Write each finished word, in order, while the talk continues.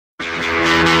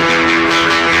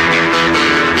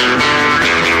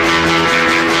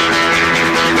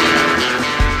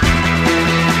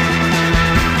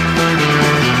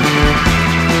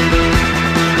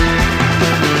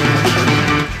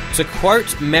To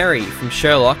quote Mary from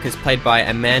Sherlock, as played by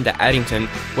Amanda Addington,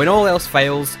 when all else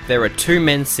fails, there are two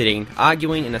men sitting,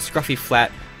 arguing in a scruffy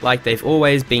flat like they've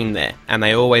always been there, and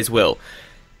they always will.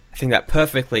 I think that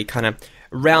perfectly kind of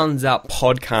rounds up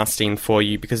podcasting for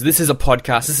you, because this is a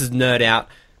podcast, this is Nerd Out.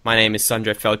 My name is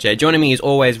Sandro Felche. Joining me as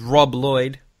always, Rob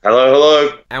Lloyd.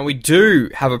 Hello. And we do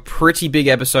have a pretty big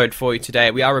episode for you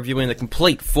today. We are reviewing the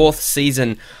complete fourth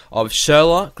season of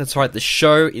Sherlock. That's right, the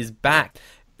show is back.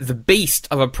 The beast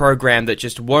of a program that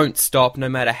just won't stop no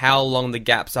matter how long the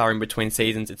gaps are in between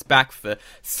seasons. It's back for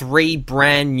 3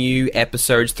 brand new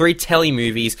episodes, 3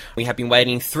 telemovies. We have been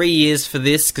waiting 3 years for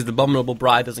this because The Abominable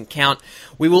Bride doesn't count.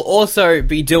 We will also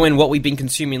be doing what we've been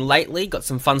consuming lately. Got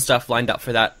some fun stuff lined up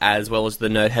for that, as well as the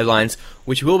nerd headlines,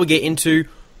 which we will get into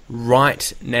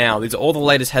right now. These are all the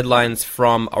latest headlines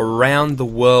from around the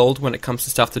world when it comes to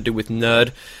stuff to do with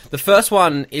nerd. The first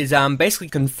one is basically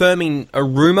confirming a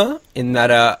rumor in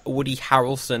that Woody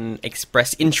Harrelson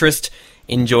expressed interest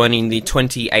in joining the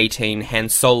 2018 Han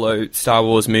Solo Star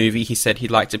Wars movie. He said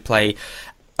he'd like to play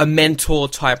a mentor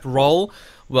type role.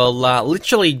 Well,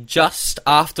 literally just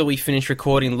after we finished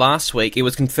recording last week, it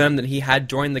was confirmed that he had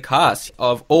joined the cast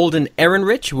of Alden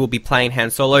Ehrenreich, who will be playing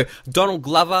Han Solo, Donald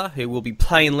Glover, who will be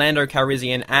playing Lando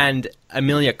Calrissian, and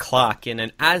Emilia Clarke in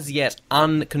an as-yet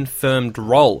unconfirmed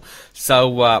role.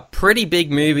 So, pretty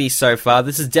big movie so far.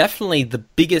 This is definitely the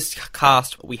biggest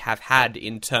cast we have had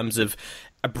in terms of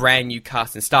a brand new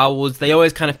cast in Star Wars. They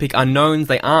always kind of pick unknowns.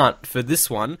 They aren't for this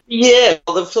one. Yeah,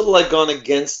 well, they've sort of like gone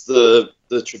against the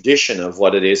tradition of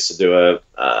what it is to do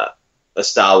a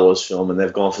Star Wars film, and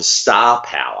they've gone for star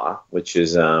power, which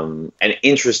is an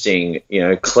interesting,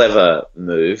 clever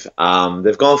move.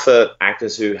 They've gone for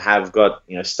actors who have got,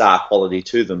 star quality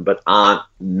to them, but aren't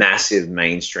massive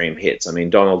mainstream hits. I mean,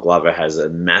 Donald Glover has a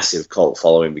massive cult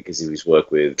following because of his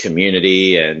work with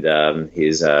Community and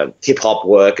his hip-hop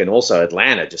work, and also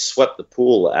Atlanta just swept the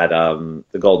pool at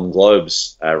the Golden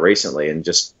Globes recently, and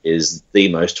just is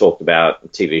the most talked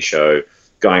about TV show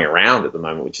going around at the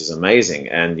moment, which is amazing.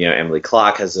 And, Emily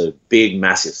Clarke has a big,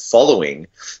 massive following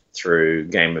through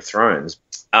Game of Thrones.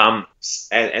 And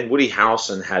Woody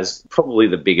Harrelson has probably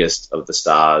the biggest of the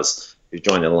stars who've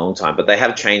joined in a long time, but they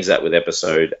have changed that with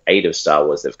episode 8 of Star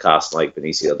Wars. They've cast, like,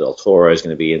 Benicio del Toro is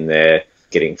going to be in there,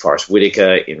 getting Forrest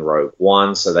Whitaker in Rogue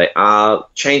One. So they are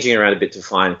changing around a bit to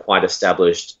find quite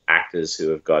established actors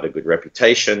who have got a good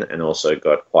reputation and also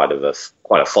got quite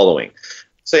a following.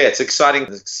 So yeah, it's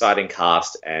exciting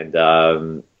cast, and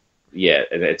and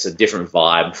it's a different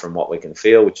vibe from what we can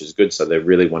feel, which is good. So they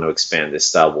really want to expand this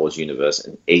Star Wars universe,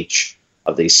 and each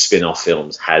of these spin-off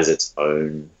films has its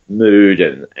own mood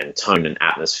and tone and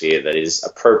atmosphere that is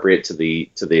appropriate to the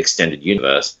extended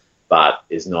universe, but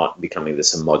is not becoming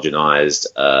this homogenized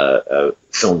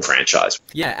film franchise.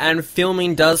 Yeah, and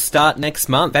filming does start next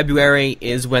month. February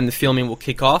is when the filming will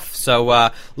kick off.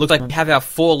 So, looks like we have our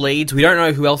 4 leads. We don't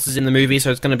know who else is in the movie,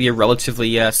 so it's going to be a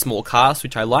relatively small cast,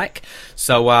 which I like.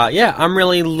 So, I'm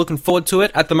really looking forward to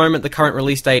it. At the moment, the current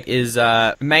release date is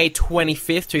May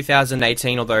 25th,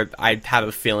 2018, although I have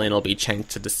a feeling it'll be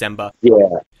changed to December. Yeah.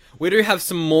 We do have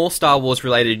some more Star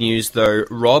Wars-related news, though.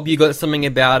 Rob, you got something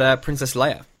about Princess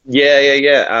Leia?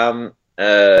 Yeah.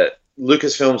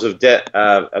 Lucasfilms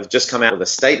have just come out with a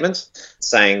statement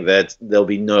saying that there'll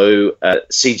be no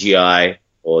CGI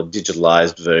or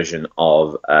digitalized version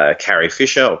of Carrie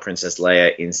Fisher or Princess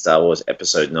Leia in Star Wars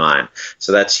Episode 9.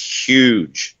 So that's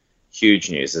huge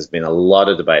news. There's been a lot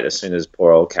of debate as soon as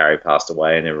poor old Carrie passed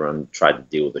away, and everyone tried to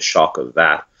deal with the shock of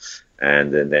that.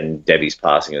 And then Debbie's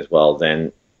passing as well.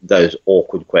 Then those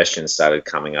awkward questions started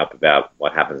coming up about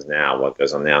what happens now, what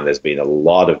goes on now, and there's been a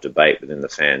lot of debate within the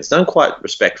fans, done quite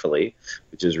respectfully,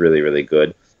 which is really, really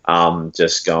good.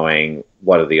 Just going,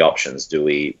 what are the options? Do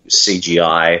we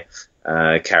CGI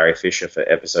Carrie Fisher for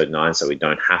Episode 9 so we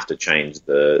don't have to change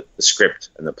the script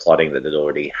and the plotting that it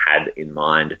already had in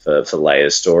mind for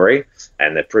Leia's story?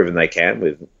 And they've proven they can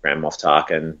with Grand Moff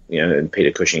Tarkin, and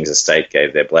Peter Cushing's estate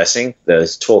gave their blessing.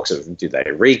 There's talks of, do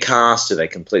they recast? Do they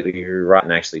completely rewrite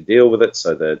and actually deal with it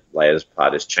so that Leia's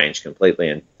part is changed completely,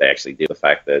 and they actually deal with the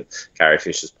fact that Carrie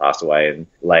Fisher's passed away and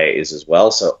Leia is as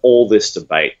well? So all this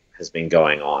debate has been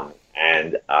going on,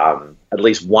 and at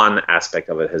least one aspect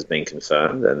of it has been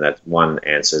confirmed, and that one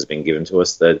answer has been given to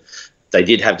us, that they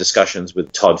did have discussions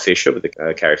with Todd Fisher, with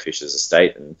the Carrie Fisher's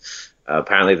estate, and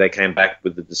apparently they came back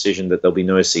with the decision that there'll be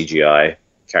no CGI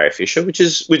Carrie Fisher, which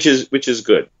is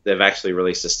good. They've actually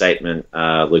released a statement,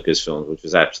 Lucasfilms, which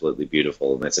was absolutely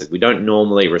beautiful, and they said, "We don't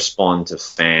normally respond to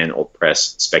fan or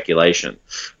press speculation,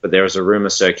 but there is a rumor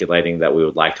circulating that we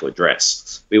would like to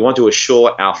address. We want to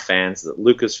assure our fans that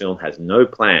Lucasfilm has no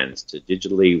plans to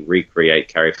digitally recreate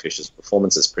Carrie Fisher's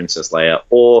performance as Princess Leia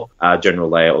or General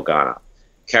Leia Organa.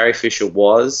 Carrie Fisher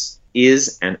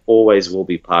is and always will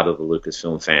be part of the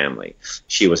Lucasfilm family.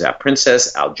 She was our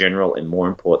princess, our general, and more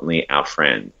importantly, our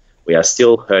friend. We are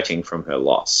still hurting from her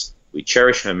loss. We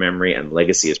cherish her memory and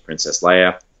legacy as Princess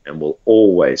Leia and will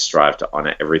always strive to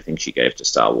honor everything she gave to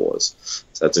Star Wars."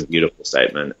 So that's a beautiful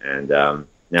statement, and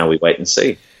now we wait and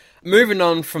see. Moving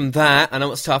on from that, I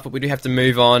know it's tough, but we do have to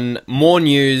move on. More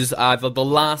news. The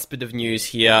last bit of news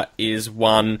here is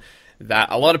one that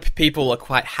a lot of people are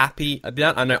quite happy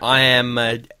about. I know I am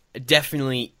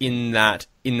definitely in that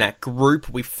group.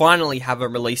 We finally have a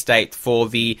release date for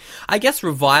the, I guess,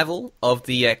 revival of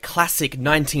the classic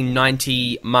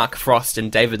 1990 Mark Frost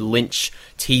and David Lynch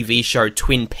TV show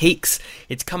Twin Peaks.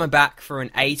 It's coming back for an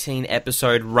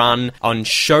 18-episode run on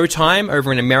Showtime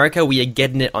over in America. We are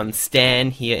getting it on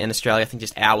Stan here in Australia, I think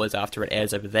just hours after it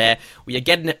airs over there. We are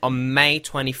getting it on May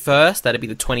 21st. That'll be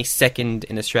the 22nd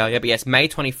in Australia. But yes, May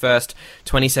 21st,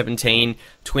 2017,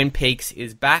 Twin Peaks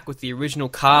is back with the original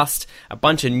cast, a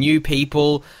bunch of new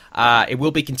people. It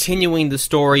will be continuing the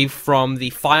story from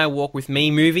the Fire Walk with Me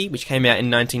movie, which came out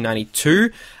in 1992,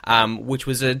 which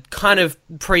was a kind of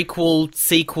prequel,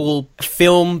 sequel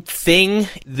film thing.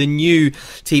 The new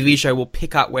TV show will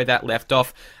pick up where that left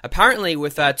off, apparently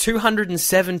with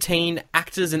 217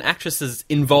 actors and actresses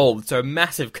involved, so a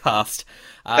massive cast.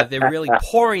 They're really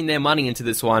pouring their money into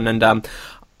this one, and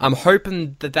I'm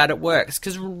hoping that it works,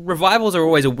 because revivals are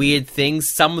always a weird thing.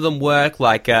 Some of them work,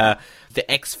 like the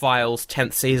X-Files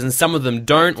 10th season. Some of them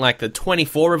don't, like the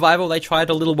 24 revival they tried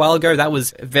a little while ago. That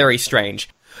was very strange.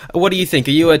 What do you think?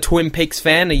 Are you a Twin Peaks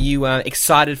fan? Are you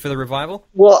excited for the revival?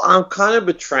 Well, I'm kind of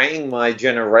betraying my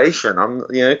generation. I'm,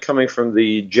 coming from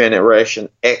the Generation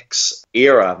X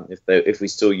era, if we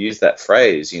still use that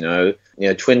phrase.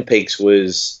 Twin Peaks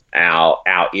was our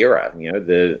era.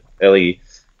 The early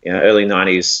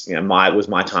 90s, was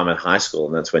my time in high school,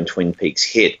 and that's when Twin Peaks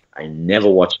hit. I never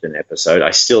watched an episode.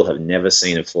 I still have never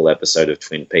seen a full episode of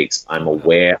Twin Peaks. I'm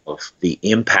aware of the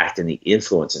impact and the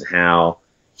influence and how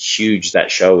huge that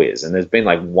show is. And there's been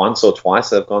like once or twice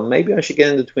that I've gone, maybe I should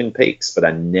get into Twin Peaks, but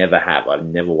I never have. I've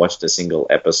never watched a single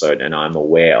episode, and I'm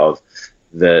aware of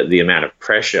the amount of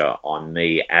pressure on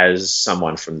me as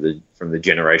someone from the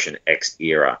Generation X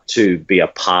era to be a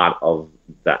part of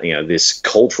that, this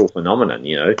cultural phenomenon.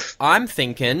 I'm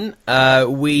thinking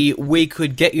we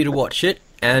could get you to watch it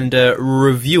and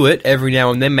review it every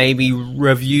now and then. Maybe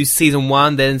review season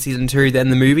 1, then season 2, then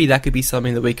the movie. That could be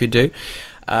something that we could do.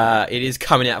 It is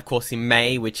coming out, of course, in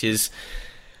May, which is,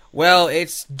 well,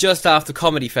 it's just after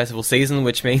comedy festival season,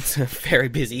 which means very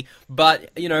busy. But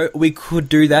we could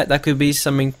do that. That could be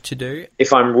something to do.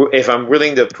 If I'm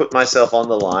willing to put myself on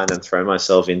the line and throw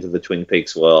myself into the Twin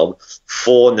Peaks world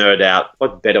for Nerd Out,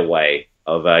 what better way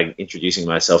of introducing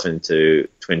myself into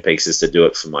Twin Peaks is to do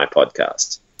it for my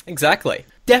podcast? Exactly.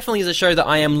 Definitely is a show that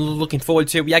I am looking forward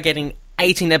to. We are getting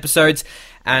 18 episodes,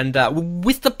 and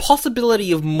with the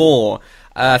possibility of more.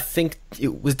 I think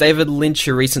it was David Lynch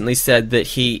who recently said that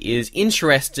he is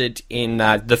interested in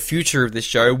the future of the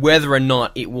show, whether or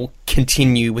not it will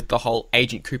continue with the whole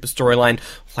Agent Cooper storyline.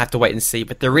 We'll have to wait and see,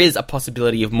 but there is a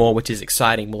possibility of more, which is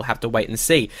exciting. We'll have to wait and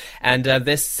see. And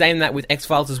they're saying that with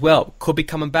X-Files as well. Could be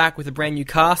coming back with a brand new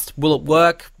cast. Will it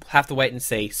work? We'll have to wait and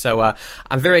see. So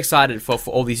I'm very excited for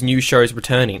all these new shows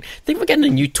returning. I think we're getting a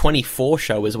new 24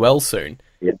 show as well soon.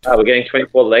 Yeah, we're getting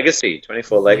 24 Legacy.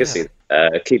 Yeah.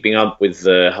 Keeping up with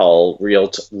the whole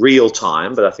real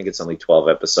time, but I think it's only 12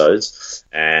 episodes.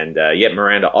 And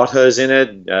Miranda Otto's in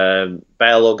it. Bail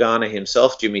Organa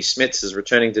himself, Jimmy Smits, is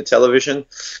returning to television,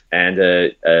 and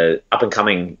up and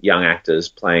coming young actors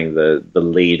playing the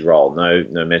lead role.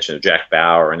 No mention of Jack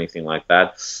Bauer or anything like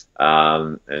that.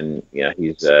 And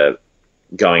he's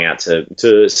going out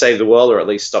to save the world, or at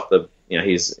least stop the.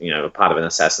 He's a part of an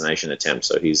assassination attempt,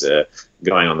 so he's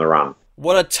going on the run.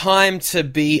 What a time to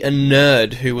be a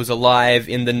nerd who was alive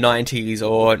in the 90s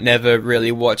or never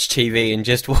really watched TV and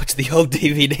just watched the old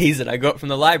DVDs that I got from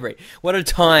the library. What a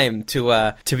time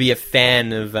to be a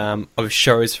fan of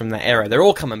shows from that era. They're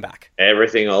all coming back.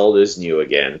 Everything old is new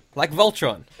again. Like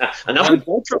Voltron. Enough with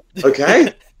Voltron,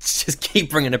 okay? Just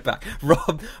keep bringing it back.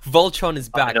 Rob, Voltron is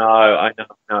back. I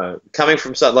know. Coming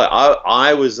from something like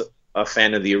I was a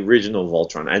fan of the original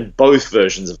Voltron and both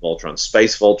versions of Voltron.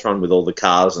 Space Voltron with all the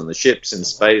cars and the ships in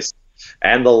space,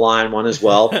 and the Lion one as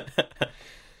well.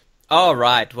 All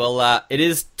right, well, it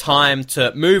is time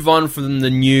to move on from the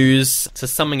news to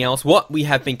something else. What we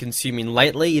have been consuming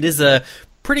lately, it is a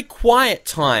pretty quiet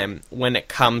time when it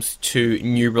comes to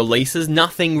new releases.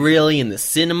 Nothing really in the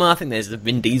cinema. I think there's the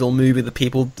Vin Diesel movie that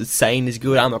people are saying is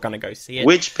good. I'm not going to go see it.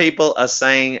 Which people are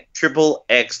saying Triple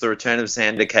X, The Return of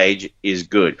Xander Cage, is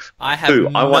good. I have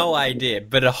no idea,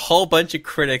 but a whole bunch of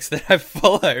critics that I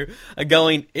follow are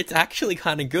going, it's actually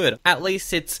kind of good. At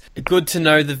least it's good to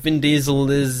know that Vin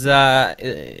Diesel is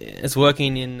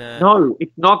working in... No,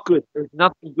 it's not good. There's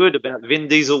nothing good about Vin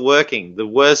Diesel working. The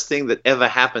worst thing that ever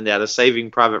happened out of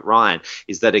Saving Private Ryan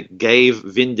is that it gave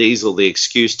Vin Diesel the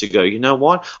excuse to go, you know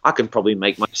what, I can probably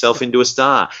make myself into a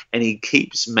star. And he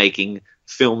keeps making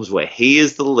films where he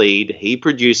is the lead, he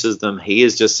produces them, he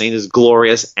is just seen as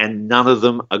glorious, and none of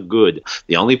them are good.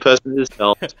 The only person who's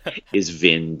helped is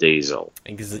Vin Diesel.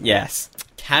 Yes,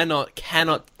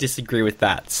 cannot disagree with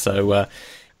that. So,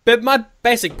 but my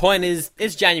basic point is,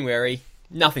 it's January,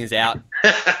 nothing's out.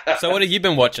 So what have you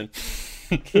been watching?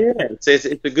 Yeah, it's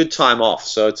a good time off,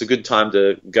 so it's a good time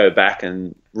to go back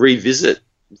and revisit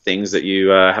things that you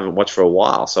haven't watched for a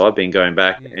while. So I've been going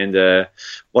back and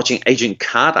watching Agent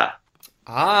Carter.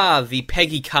 Ah, the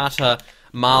Peggy Carter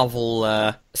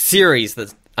Marvel series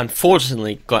that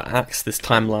unfortunately got axed this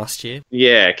time last year.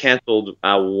 Yeah, cancelled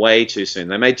way too soon.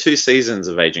 They made 2 seasons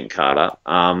of Agent Carter,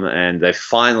 and they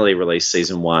finally released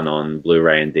season 1 on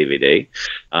Blu-ray and DVD.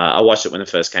 I watched it when it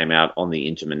first came out on the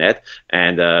internet,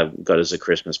 and got as a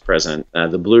Christmas present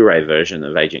the Blu-ray version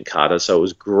of Agent Carter. So it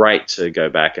was great to go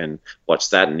back and watch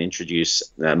that and introduce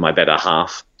my better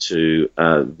half to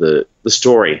the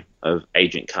story of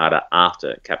Agent Carter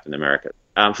after Captain America.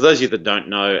 For those of you that don't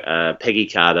know, Peggy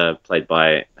Carter, played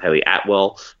by Hayley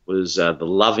Atwell, was the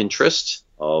love interest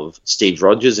of Steve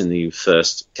Rogers in the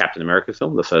first Captain America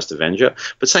film, the first Avenger.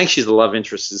 But saying she's the love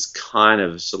interest is kind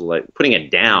of sort of like putting it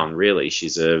down, really.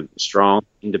 She's a strong,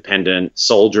 independent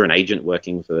soldier and agent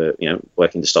working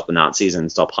to stop the Nazis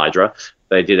and stop Hydra.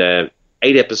 They did a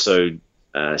 8-episode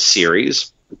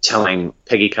series telling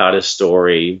Peggy Carter's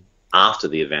story after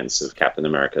the events of Captain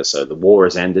America. So the war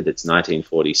has ended. It's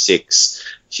 1946.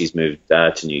 She's moved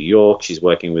to New York. She's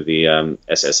working with the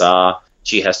SSR.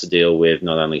 She has to deal with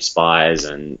not only spies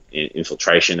and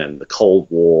infiltration and the Cold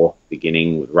War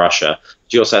beginning with Russia.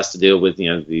 She also has to deal with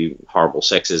the horrible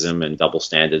sexism and double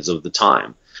standards of the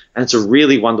time. And it's a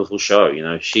really wonderful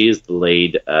show. She is the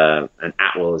lead, and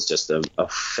Atwell is just a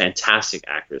fantastic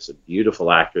actress, a beautiful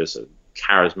actress, a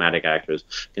charismatic actress,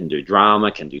 can do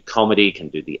drama, can do comedy, can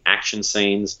do the action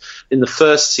scenes. In the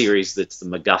first series, that's the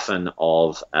MacGuffin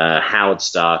of Howard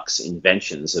Stark's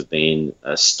inventions have been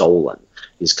stolen.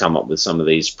 He's come up with some of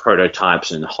these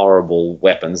prototypes and horrible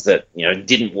weapons that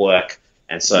didn't work,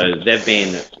 and so they've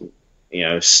been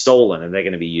stolen, and they're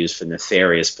going to be used for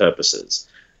nefarious purposes.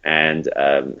 And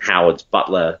Howard's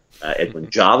butler, Edwin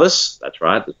Jarvis, that's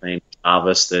right, the same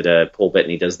Jarvis that Paul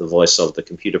Bettany does the voice of the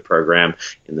computer program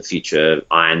in the future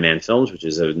Iron Man films, which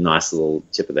is a nice little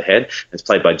tip of the head. It's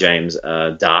played by James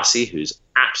Darcy, who's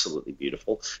absolutely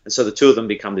beautiful. And so the two of them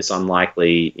become this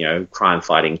unlikely,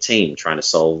 crime-fighting team trying to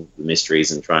solve the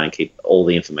mysteries and try and keep all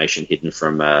the information hidden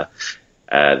from the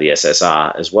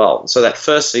SSR as well. So that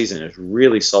first season is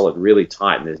really solid, really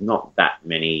tight, and there's not that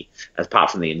many,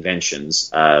 apart from the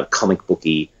inventions, comic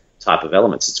booky type of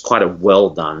elements. It's quite a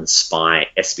well-done spy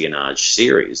espionage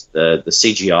series. The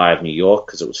CGI of New York,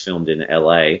 because it was filmed in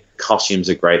LA,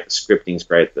 costumes are great, the scripting's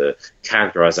great, the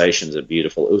characterizations are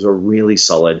beautiful. It was a really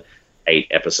solid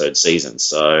 8-episode season,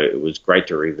 so it was great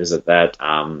to revisit that.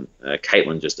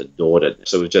 Caitlin just adored it.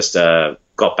 So we've just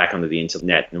got back onto the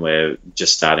internet, and we're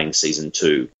just starting season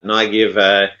 2. And I give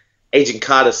Agent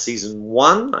Carter season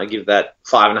 1, I give that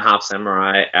 5.5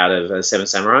 samurai out of 7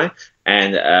 samurai,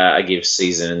 and I give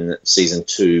season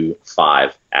 2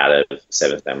 5 out of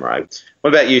 7 samurai.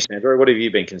 What about you, Sandra? What have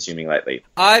you been consuming lately?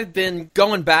 I've been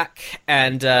going back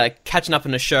and catching up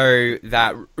on a show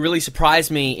that really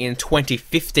surprised me in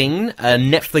 2015, a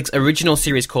Netflix original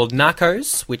series called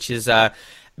Narcos, which is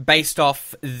based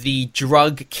off the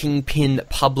drug kingpin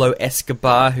Pablo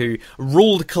Escobar, who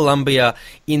ruled Colombia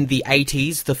in the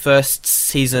 80s. The first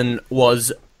season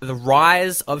was the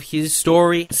rise of his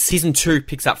story. Season 2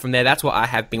 picks up from there. That's what I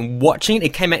have been watching.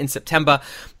 It came out in September,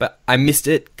 but I missed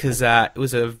it because it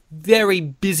was a very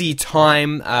busy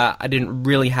time. I didn't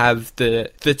really have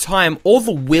the time or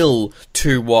the will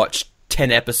to watch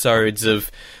 10 episodes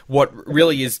of what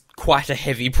really is quite a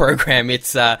heavy program.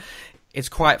 It's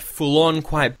quite full-on,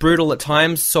 quite brutal at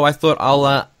times, so I thought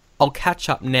I'll catch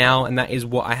up now, and that is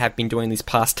what I have been doing these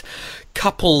past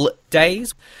couple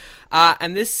days.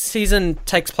 And this season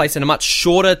takes place in a much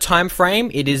shorter time frame.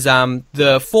 It is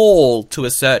the fall to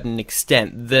a certain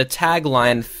extent. The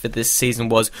tagline for this season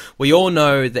was, "We all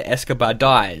know that Escobar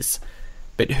dies,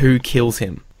 but who kills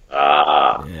him?"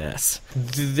 Yes.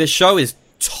 The show is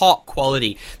top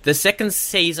quality. The second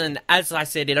season, as I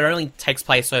said, it only takes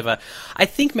place over, I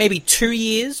think, maybe 2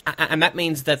 years, and that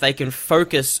means that they can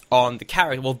focus on the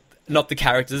character. Well, not the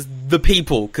characters, the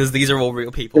people, because these are all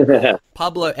real people.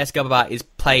 Pablo Escobar is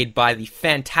played by the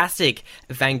fantastic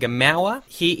Vangamauer.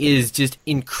 He is just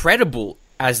incredible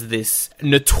as this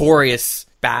notorious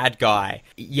bad guy,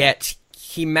 yet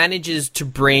he manages to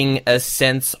bring a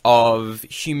sense of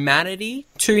humanity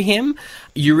to him.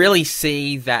 You really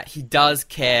see that he does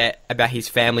care about his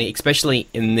family, especially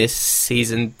in this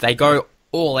season. They go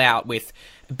all out with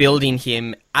building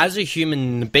him as a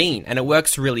human being, and it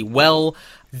works really well.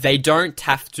 They don't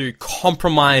have to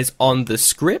compromise on the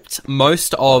script.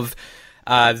 Most of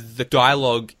the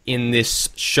dialogue in this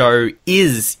show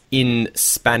is in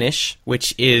Spanish,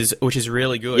 which is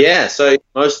really good. Yeah, so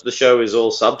most of the show is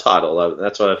all subtitled.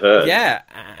 That's what I've heard. Yeah,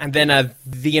 and then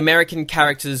the American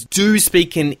characters do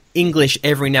speak in English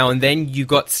every now and then. You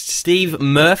got Steve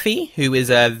Murphy, who is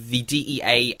the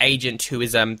DEA agent who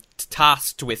is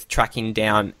tasked with tracking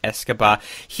down Escobar.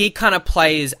 He kind of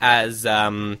plays as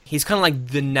he's kind of like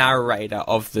the narrator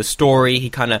of the story. He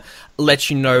kind of lets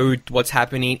you know what's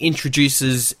happening,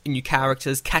 introduces new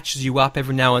characters, catches you up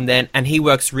every now and then, and he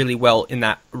works really well in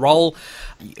that role.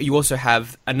 You also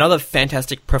have another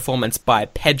fantastic performance by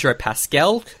Pedro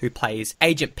Pascal, who plays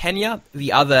Agent Pena,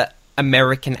 the other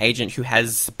American agent who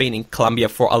has been in Colombia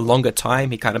for a longer time.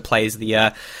 He kind of plays the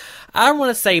I don't want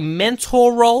to say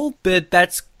mentor role, but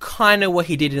that's kind of what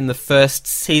he did in the first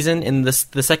season. In the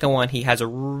second one, he has a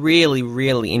really,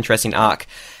 really interesting arc.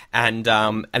 And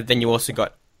then you also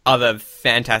got other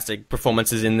fantastic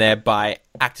performances in there by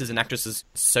actors and actresses.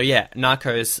 So yeah,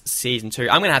 Narcos Season 2.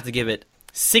 I'm going to have to give it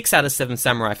 6 out of 7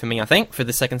 samurai for me, I think, for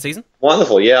the second season.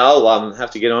 Wonderful. Yeah, I'll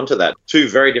have to get onto that. 2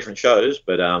 very different shows,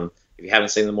 but if you haven't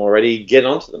seen them already, get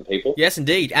onto them, people. Yes,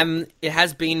 indeed. It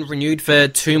has been renewed for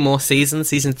 2 more seasons,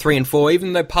 season 3 and 4,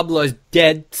 even though Pablo's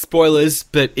dead. Spoilers,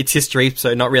 but it's history,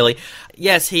 so not really.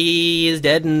 Yes, he is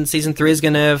dead, and season 3 is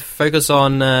going to focus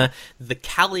on the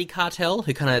Cali cartel,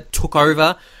 who kind of took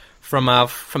over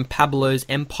from Pablo's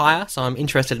empire. So I'm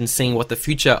interested in seeing what the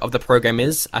future of the program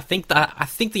is. I think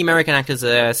the American actors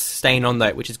are staying on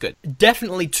though, which is good.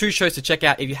 Definitely 2 shows to check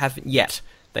out if you haven't yet.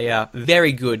 They are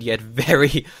very good, yet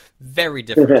very, very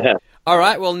different. All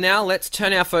right, well, now let's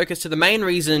turn our focus to the main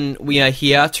reason we are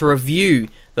here, to review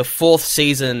the 4th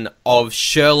season of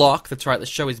Sherlock. That's right, the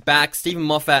show is back. Stephen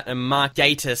Moffat and Mark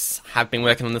Gatiss have been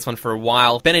working on this one for a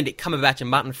while. Benedict Cumberbatch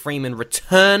and Martin Freeman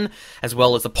return, as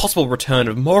well as the possible return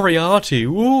of Moriarty.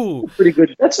 Ooh. Pretty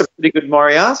good. That's a pretty good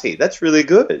Moriarty. That's really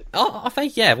good. Oh, I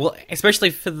think, yeah. Well, especially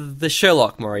for the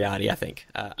Sherlock Moriarty, I think.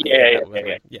 Yeah.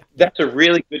 That's a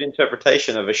really good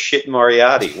interpretation of a shit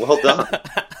Moriarty. Well done.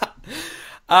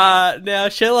 Now,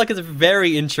 Sherlock is a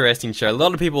very interesting show. A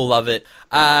lot of people love it.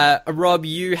 Rob,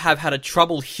 you have had a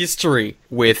troubled history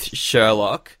with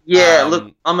Sherlock. Yeah,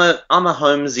 look, I'm a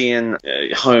Holmesian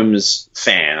Holmes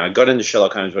fan. I got into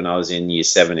Sherlock Holmes when I was in year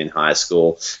 7 in high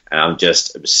school, and I'm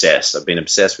just obsessed. I've been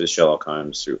obsessed with Sherlock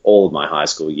Holmes through all of my high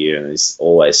school year, and it's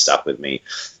always stuck with me.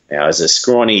 I was a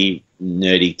scrawny,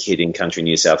 nerdy kid in country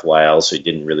New South Wales who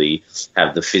didn't really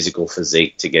have the physical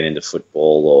physique to get into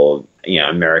football or,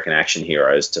 American action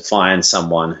heroes. To find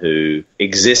someone who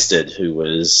existed, who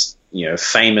was,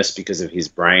 famous because of his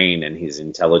brain and his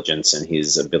intelligence and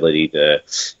his ability to,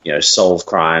 solve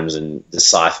crimes and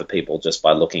decipher people just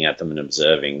by looking at them and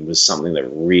observing, was something that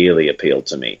really appealed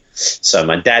to me. So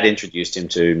my dad introduced him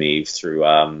to me through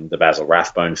the Basil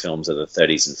Rathbone films of the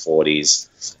 30s and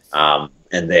 40s.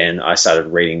 And then I started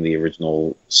reading the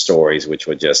original stories, which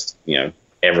were just,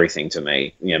 everything to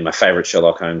me. My favorite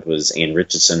Sherlock Holmes was Ian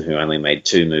Richardson, who only made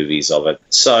 2 movies of it.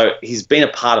 So he's been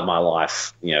a part of my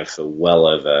life, for well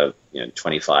over,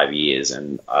 25 years.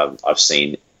 And I've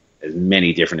seen as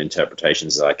many different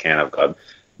interpretations as I can. I've got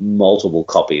multiple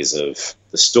copies of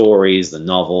the stories, the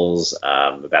novels,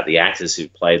 about the actors who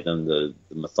played them, the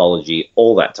mythology,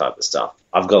 all that type of stuff.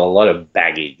 I've got a lot of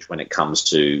baggage when it comes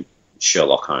to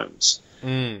Sherlock Holmes.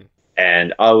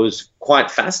 And I was quite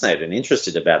fascinated and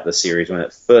interested about the series when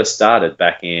it first started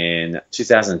back in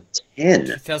 2010.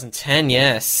 2010,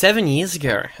 yeah. 7 years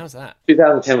ago. How's that?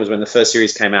 2010 was when the first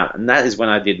series came out, and that is when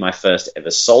I did my first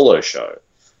ever solo show,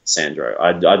 Sandro.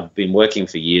 I'd been working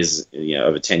for years,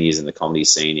 over 10 years in the comedy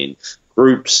scene in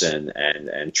groups and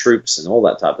troupes and all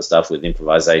that type of stuff with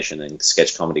improvisation and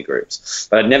sketch comedy groups.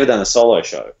 But I'd never done a solo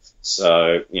show.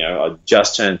 So, I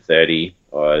just turned 30.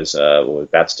 was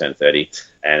about to turn 30,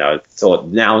 and I thought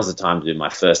now was the time to do my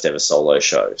first ever solo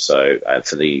show. So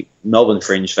for the Melbourne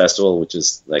Fringe Festival, which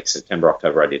is like September,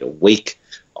 October, I did a week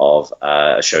of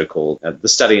a show called A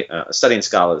Study in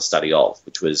Scarlet, A Study Of,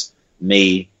 which was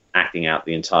me acting out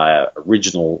the entire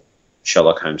original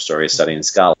Sherlock Holmes story, A Study in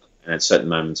Scarlet, and at certain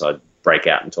moments I'd break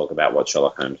out and talk about what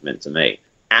Sherlock Holmes meant to me.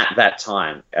 At that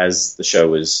time, as the show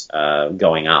was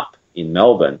going up in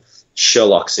Melbourne,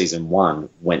 Sherlock Season 1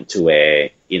 went to air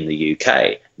in the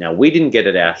UK. Now, we didn't get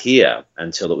it out here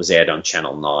until it was aired on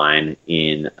Channel 9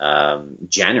 in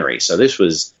January. So this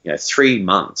was 3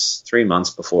 months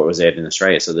before it was aired in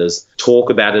Australia. So there's talk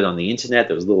about it on the internet.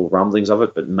 There was little rumblings of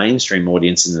it, but mainstream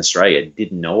audience in Australia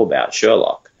didn't know about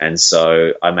Sherlock. And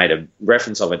so I made a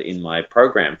reference of it in my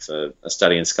program for A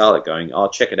Study in Scarlet, going, oh,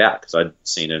 check it out, because I'd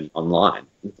seen it online.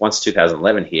 Once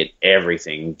 2011 hit,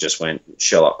 everything just went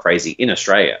Sherlock crazy in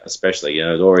Australia, especially.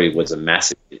 It already was a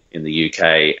massive hit in the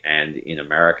UK and in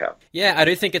America. Yeah, I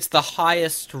do think it's the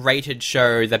highest rated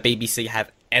show that BBC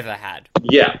have ever had.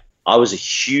 Yeah, I was a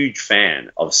huge fan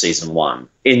of Season 1.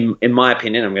 In my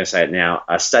opinion, I'm going to say it now,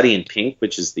 A Study in Pink,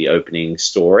 which is the opening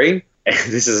story, and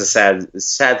this is a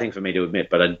sad thing for me to admit,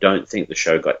 but I don't think the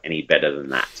show got any better than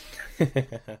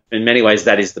that. In many ways,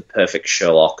 that is the perfect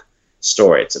Sherlock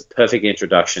story. It's a perfect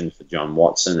introduction for John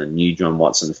Watson, a new John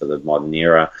Watson for the modern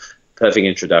era. Perfect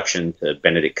introduction to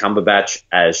Benedict Cumberbatch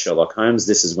as Sherlock Holmes.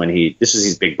 This was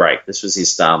his big break. This was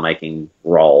his star-making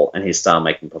role and his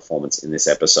star-making performance in this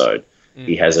episode.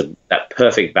 He has that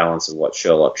perfect balance of what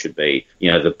Sherlock should be.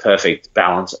 The perfect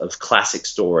balance of classic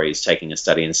stories, taking A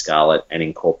Study in Scarlet and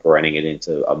incorporating it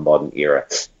into a modern era.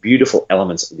 Beautiful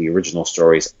elements of the original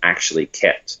stories actually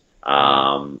kept.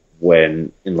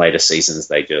 When in later seasons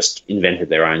they just invented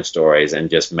their own stories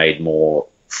and just made more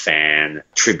fan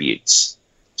tributes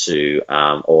to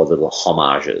or little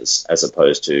homages as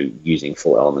opposed to using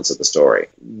full elements of the story.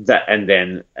 And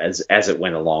then as it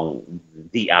went along,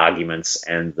 the arguments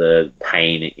and the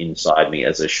pain inside me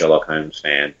as a Sherlock Holmes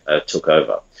fan took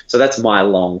over. So that's my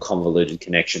long, convoluted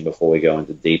connection before we go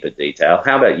into deeper detail.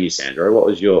 How about you, Sandro?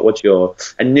 What's your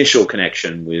initial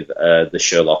connection with the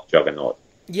Sherlock juggernaut?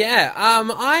 Yeah,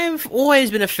 I've always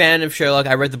been a fan of Sherlock.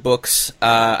 I read the books,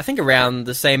 I think around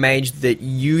the same age that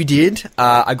you did.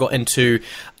 I got into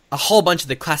a whole bunch of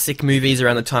the classic movies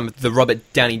around the time of the Robert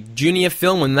Downey Jr.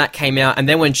 film when that came out, and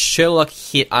then when Sherlock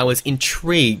hit, I was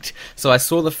intrigued. So I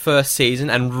saw the first season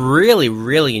and really,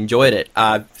 really enjoyed it.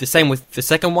 The same with the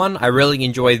second one. I really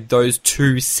enjoyed those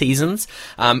 2 seasons.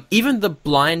 Even The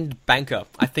Blind Banker,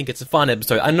 I think it's a fun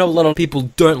episode. I know a lot of people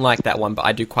don't like that one, but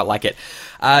I do quite like it.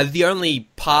 The only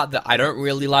part that I don't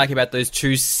really like about those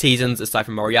 2 seasons, aside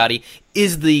from Moriarty,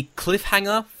 is the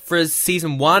cliffhanger for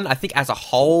Season 1. I think as a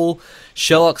whole,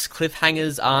 Sherlock's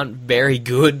cliffhangers aren't very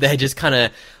good. They're just kind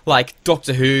of like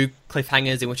Doctor Who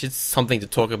cliffhangers, in which it's something to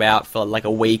talk about for like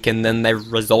a week, and then they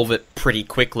resolve it pretty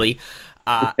quickly.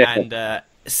 And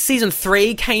Season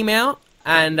 3 came out,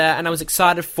 and I was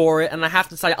excited for it, and I have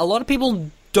to say, a lot of people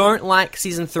don't like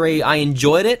Season 3. I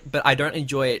enjoyed it, but I don't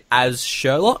enjoy it as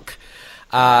Sherlock.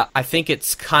 I think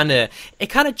it kind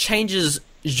of changes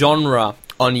genre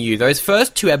on you. Those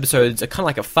first 2 episodes are kind of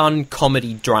like a fun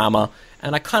comedy drama,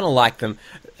 and I kind of like them.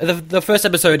 The first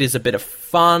episode is a bit of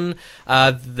fun.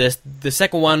 The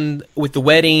second one with the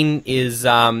wedding is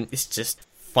it's just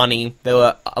funny. There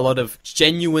were a lot of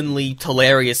genuinely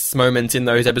hilarious moments in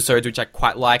those episodes, which I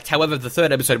quite liked. However, the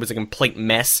third episode was a complete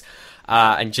mess.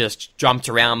 And just jumped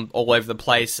around all over the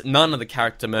place. None of the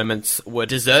character moments were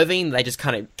deserving. They just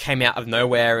kind of came out of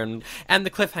nowhere, and the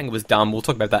cliffhanger was dumb. We'll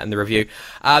talk about that in the review.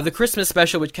 The Christmas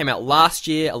special, which came out last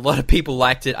year, a lot of people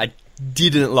liked it. I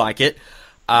didn't like it.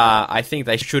 I think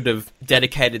they should have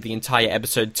dedicated the entire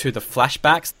episode to the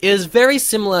flashbacks. It is very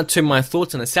similar to my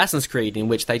thoughts on Assassin's Creed, in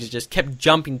which they just kept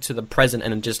jumping to the present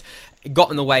and just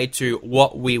got in the way to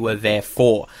what we were there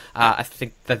for. I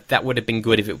think that would have been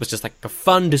good if it was just like a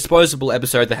fun, disposable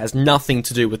episode that has nothing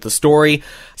to do with the story,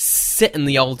 set in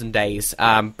the olden days,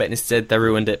 but instead they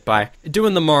ruined it by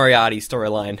doing the Moriarty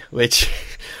storyline, which,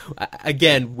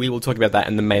 again, we will talk about that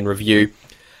in the main review.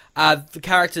 The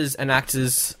characters and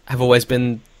actors have always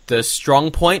been the strong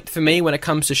point for me when it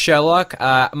comes to Sherlock.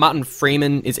 Martin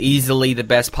Freeman is easily the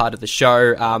best part of the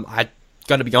show. I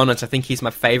gotta be honest, I think he's my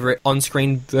favourite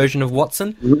on-screen version of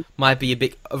Watson. Mm-hmm. Might be a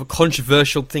bit of a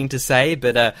controversial thing to say,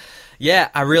 but yeah,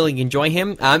 I really enjoy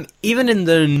him. Even in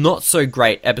the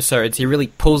not-so-great episodes, he really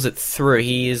pulls it through.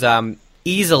 He is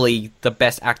easily the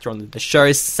best actor on the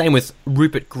show. Same with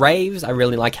Rupert Graves. I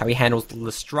really like how he handles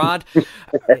Lestrade.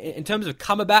 In terms of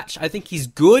Cumberbatch, I think he's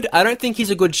good. I don't think he's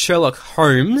a good Sherlock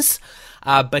Holmes.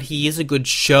 but he is a good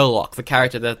Sherlock, the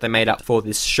character that they made up for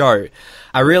this show.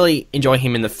 I really enjoy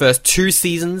him in the first 2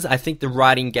 seasons. I think the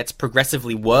writing gets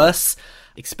progressively worse,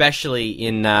 especially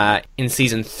in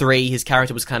season 3. His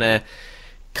character was kind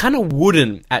of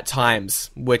wooden at times,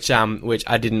 which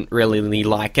I didn't really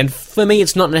like. And for me,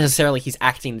 it's not necessarily his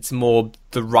acting; it's more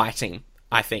the writing,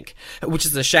 I think, which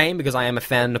is a shame because I am a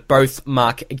fan of both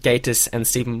Mark Gatiss and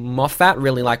Stephen Moffat.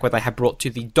 Really like what they have brought to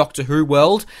the Doctor Who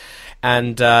world,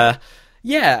 and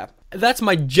yeah, that's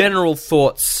my general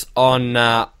thoughts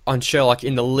on Sherlock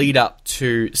in the lead up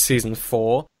to season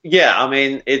 4. Yeah, I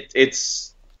mean,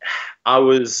 I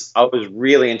was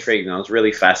really intrigued and I was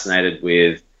really fascinated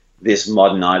with this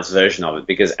modernized version of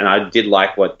it and I did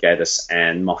like what Gatiss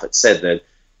and Moffat said, that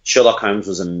Sherlock Holmes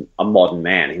was a modern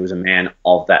man. He was a man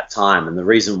of that time. And the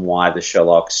reason why the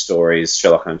Sherlock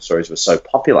Holmes stories were so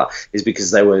popular is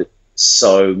because they were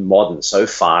so modern, so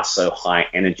fast, so high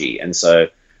energy. And so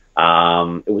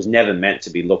it was never meant to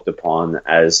be looked upon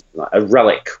as a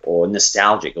relic or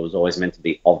nostalgic. It was always meant to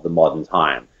be of the modern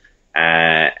time.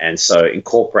 And so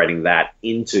incorporating that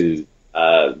into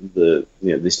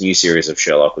this new series of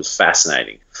Sherlock was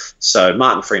fascinating. So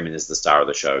Martin Freeman is the star of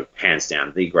the show, hands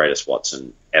down, the greatest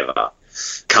Watson ever.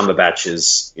 Cumberbatch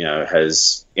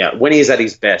when he's at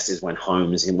his best is when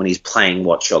he's playing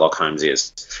what Sherlock Holmes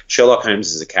is. Sherlock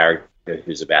Holmes is a character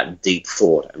who's about deep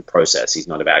thought and process. He's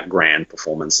not about grand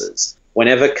performances.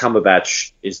 Whenever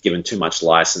Cumberbatch is given too much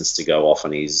license to go off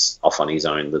on his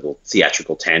own little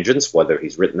theatrical tangents, whether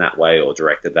he's written that way or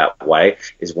directed that way,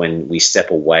 is when we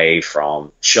step away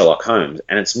from Sherlock Holmes.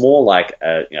 And it's more like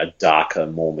a darker,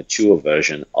 more mature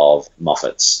version of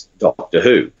Moffat's Doctor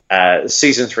Who.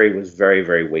 Season 3 was very,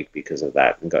 very weak because of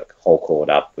that and got all caught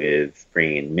up with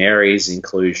bringing in Mary's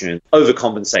inclusion.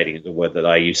 Overcompensating is a word that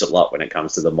I use a lot when it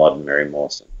comes to the modern Mary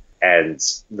Mawson. And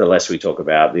the less we talk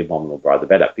about The Abominable Bride, the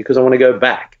better, because I want to go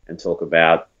back and talk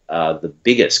about the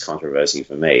biggest controversy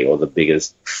for me, or the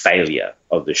biggest failure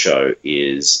of the show,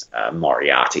 is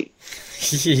Moriarty.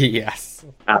 Yes.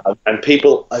 And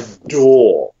people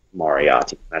adore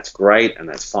Moriarty. That's great and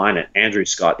that's fine. And Andrew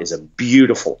Scott is a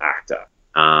beautiful actor.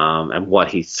 And what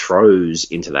he throws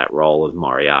into that role of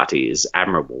Moriarty is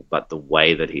admirable, but the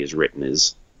way that he is written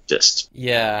is just...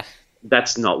 Yeah.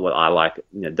 That's not what I like.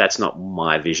 That's not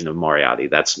my vision of Moriarty.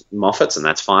 That's Moffat's, and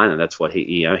that's fine. And that's what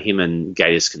him and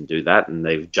Gatiss can do that. And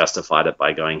they've justified it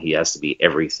by going, he has to be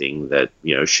everything that,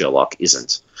 Sherlock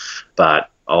isn't.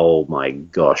 But, oh my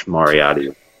gosh,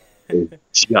 Moriarty is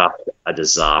just a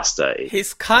disaster.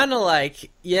 He's kind of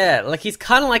he's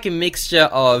kind of like a mixture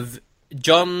of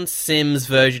John Sims'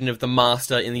 version of the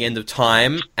Master in The End of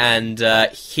Time and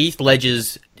Heath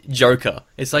Ledger's Joker.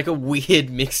 It's like a weird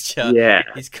mixture. Yeah.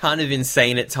 He's kind of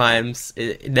insane at times.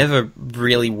 It never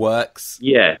really works.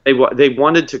 Yeah. They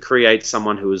wanted to create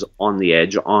someone who was on the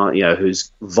edge,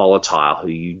 who's volatile, who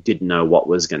you didn't know what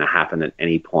was going to happen at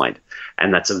any point.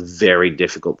 And that's a very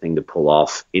difficult thing to pull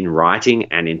off in writing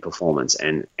and in performance.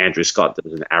 And Andrew Scott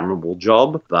does an admirable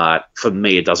job, but for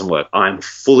me, it doesn't work. I'm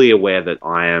fully aware that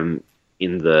I am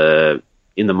in the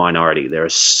minority. There are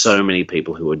so many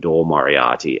people who adore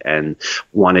Moriarty and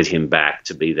wanted him back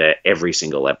to be there every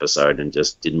single episode and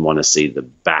just didn't want to see the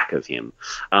back of him.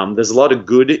 There's a lot of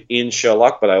good in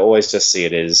Sherlock, but I always just see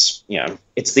it as,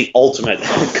 it's the ultimate,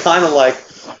 kind of like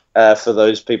for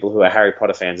those people who are Harry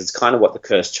Potter fans, it's kind of what The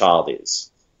Cursed Child is.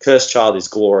 Cursed Child is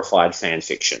glorified fan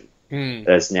fiction.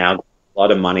 There's now a lot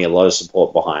of money, a lot of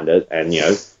support behind it, and,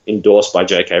 endorsed by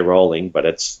J.K. Rowling, but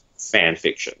it's fan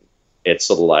fiction. It's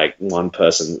sort of like one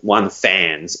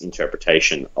fan's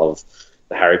interpretation of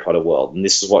the Harry Potter world. And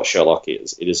this is what Sherlock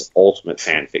is. It is ultimate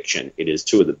fan fiction. It is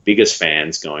two of the biggest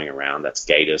fans going around. That's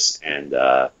Gatiss and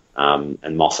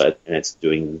Moffat, and it's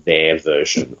doing their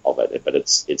version of it, but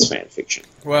it's fan fiction.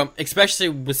 Well, especially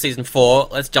with season 4,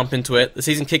 let's jump into it. The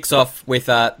season kicks off with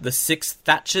the Six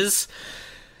Thatchers,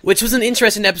 which was an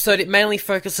interesting episode. It mainly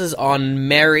focuses on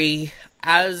Mary.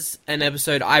 As an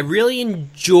episode, I really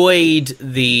enjoyed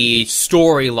the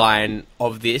storyline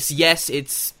of this. Yes,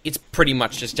 it's pretty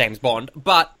much just James Bond,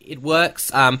 but it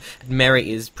works. Mary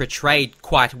is portrayed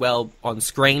quite well on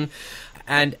screen,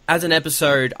 and as an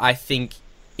episode, I think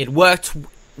it worked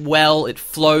well, it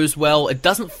flows well. It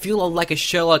doesn't feel like a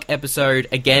Sherlock episode.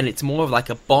 Again, it's more of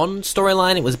like a Bond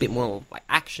storyline. It was a bit more like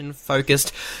action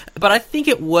focused, but I think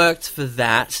it worked for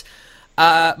that.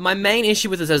 My main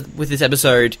issue with this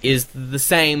episode is the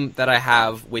same that I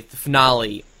have with the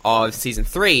finale of season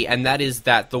 3, and that is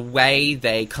that the way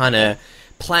they kind of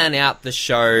plan out the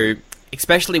show,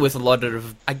 especially with a lot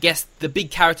of, I guess, the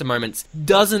big character moments,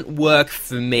 doesn't work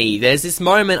for me. There's this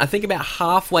moment, I think about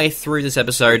halfway through this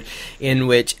episode, in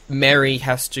which Mary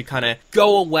has to kind of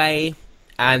go away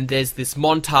and there's this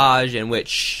montage in which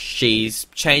she's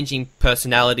changing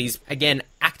personalities, again,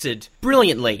 acted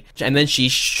brilliantly, and then she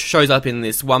shows up in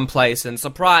this one place, and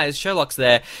surprise, Sherlock's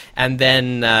there, and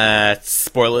then,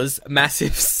 spoilers,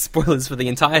 massive spoilers for the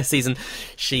entire season,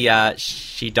 she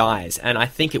dies, and I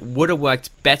think it would have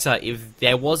worked better if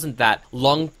there wasn't that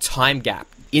long time gap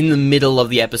in the middle of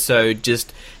the episode,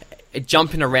 just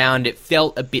jumping around. It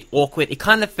felt a bit awkward. It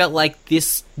kind of felt like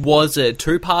this was a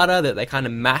two-parter that they kind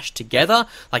of mashed together.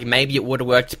 Like, maybe it would have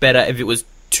worked better if it was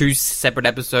two separate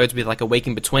episodes with, like, a week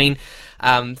in between.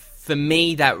 For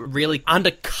me, that really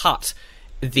undercut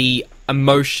the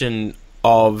emotion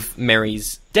of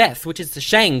Mary's death, which is a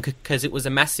shame because it was a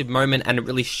massive moment and it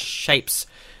really shapes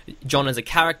John as a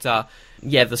character.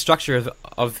 Yeah, the structure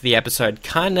of the episode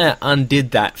kind of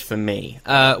undid that for me.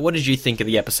 What did you think of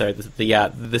the episode,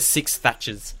 the Six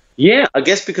Thatchers? Yeah, I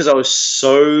guess because I was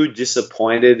so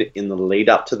disappointed in the lead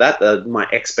up to that, my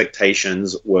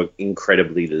expectations were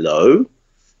incredibly low.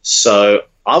 So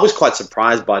I was quite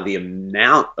surprised by the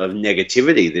amount of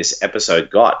negativity this episode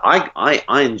got.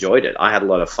 I enjoyed it. I had a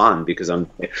lot of fun because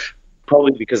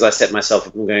I set myself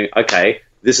up and going, okay,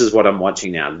 this is what I'm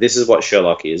watching now. This is what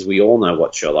Sherlock is. We all know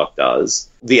what Sherlock does.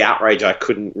 The outrage I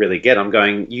couldn't really get. I'm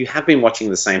going, you have been watching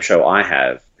the same show I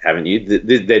have, haven't you?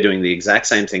 They're doing the exact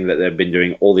same thing that they've been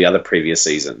doing all the other previous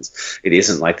seasons. It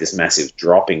isn't like this massive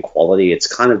drop in quality. It's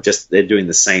kind of just they're doing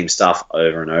the same stuff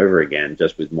over and over again,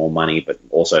 just with more money, but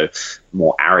also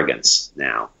more arrogance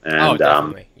now. And,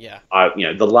 definitely, yeah.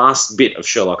 The last bit of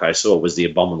Sherlock I saw was The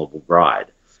Abominable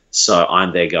Bride. So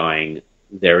I'm there going,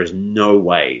 there is no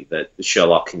way that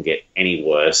Sherlock can get any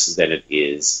worse than it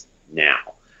is now.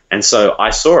 And so I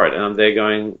saw it, and I'm there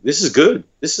going, this is good.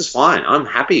 This is fine. I'm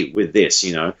happy with this,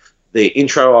 The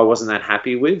intro I wasn't that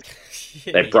happy with.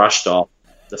 They brushed off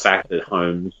the fact that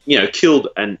Holmes, killed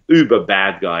an uber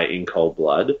bad guy in cold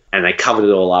blood, and they covered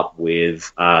it all up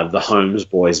with the Holmes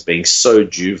boys being so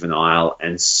juvenile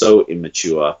and so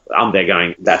immature. I'm there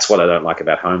going, that's what I don't like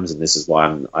about Holmes, and this is why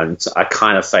I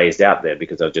kind of phased out there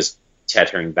because I'm just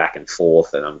chattering back and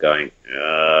forth, and I'm going,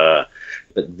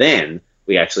 But then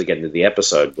we actually get into the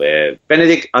episode where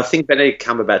I think Benedict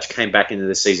Cumberbatch came back into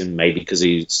the season maybe because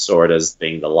he saw it as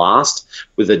being the last,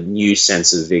 with a new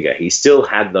sense of vigor. He still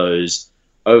had those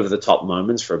over-the-top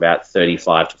moments for about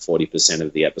 35 to 40%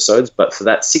 of the episodes, but for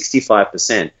that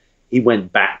 65%, he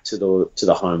went back to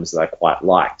the Holmes that I quite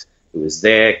liked. He was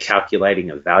there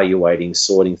calculating, evaluating,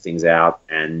 sorting things out,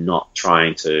 and not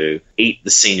trying to eat the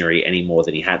scenery any more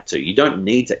than he had to. You don't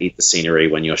need to eat the scenery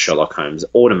when you're Sherlock Holmes.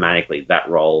 Automatically, that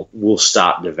role will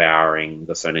start devouring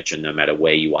the furniture no matter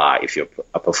where you are if you're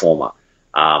a performer.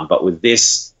 But with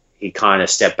this, he kind of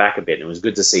stepped back a bit, and it was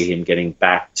good to see him getting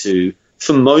back to,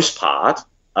 for most part,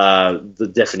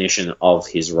 the definition of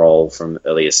his role from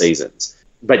earlier seasons.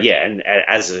 But yeah, and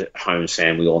as a Holmes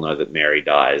fan, we all know that Mary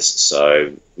dies.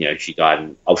 So, she died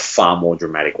in a far more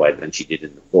dramatic way than she did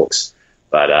in the books.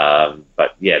 But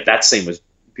yeah, that scene was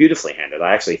beautifully handled.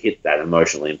 I actually hit that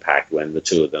emotional impact when the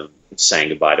two of them saying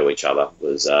goodbye to each other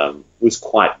was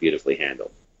quite beautifully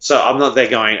handled. So I'm not there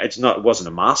going, it wasn't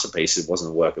a masterpiece, it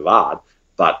wasn't a work of art,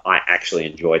 but I actually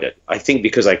enjoyed it. I think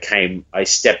because I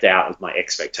stepped out of my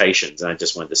expectations and I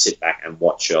just wanted to sit back and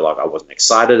watch Sherlock. I wasn't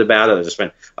excited about it. I just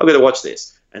went, I'm going to watch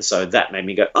this. And so that made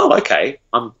me go, oh, okay.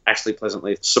 I'm actually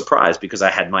pleasantly surprised because I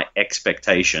had my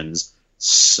expectations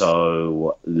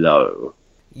so low.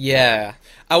 Yeah.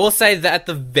 I will say that at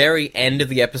the very end of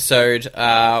the episode,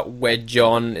 where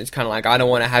John is kind of like, I don't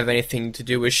want to have anything to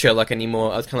do with Sherlock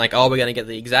anymore, I was kind of like, oh, we're going to get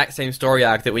the exact same story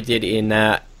arc that we did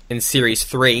in Series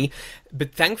 3.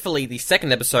 But thankfully, the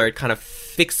second episode kind of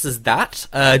fixes that.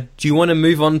 Do you want to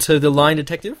move on to The Lying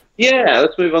Detective? Yeah,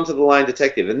 let's move on to The Lying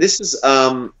Detective. And this is,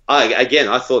 I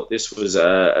thought this was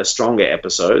a stronger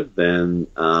episode than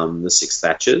The Six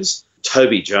Thatchers.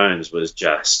 Toby Jones was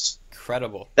just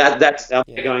incredible. That's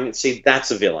going. See,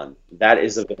 that's a villain. That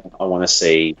is a villain I want to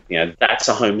see. That's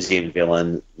a Holmesian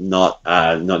villain, not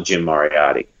Jim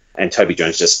Moriarty. And Toby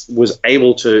Jones just was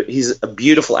able to... He's a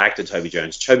beautiful actor, Toby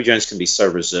Jones. Toby Jones can be so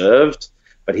reserved,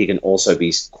 but he can also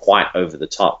be quite over the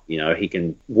top. He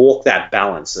can walk that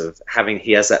balance of having...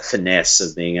 He has that finesse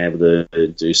of being able to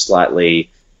do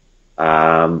slightly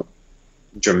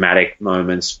dramatic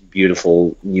moments,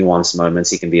 beautiful, nuanced moments.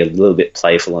 He can be a little bit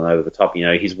playful and over the top.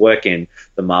 His work in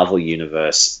the Marvel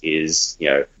Universe is,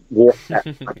 walk that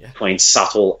between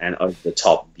subtle and over the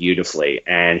top beautifully.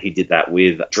 And he did that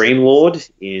with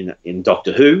Dreamlord in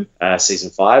Doctor Who, season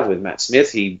 5 with Matt Smith.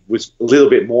 He was a little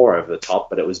bit more over the top,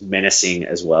 but it was menacing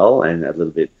as well and a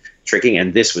little bit tricky.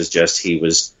 And this was just, he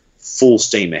was full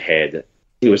steam ahead.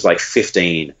 He was like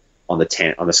 15 on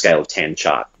the scale of 10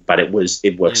 chart, but it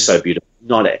worked so beautifully.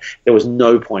 there was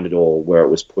no point at all where it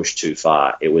was pushed too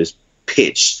far. It was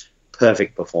pitched,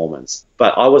 perfect performance.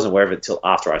 But I wasn't aware of it till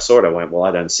after I saw it. I went, well,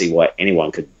 I don't see why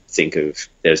anyone could think of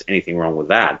there's anything wrong with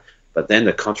that. But then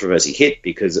the controversy hit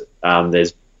because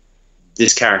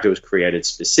this character was created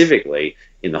specifically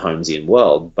in the Holmesian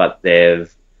world, but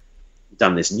they've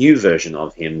done this new version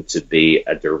of him to be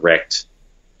a direct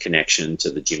connection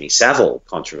to the Jimmy Savile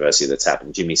controversy that's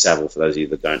happened. Jimmy Savile, for those of you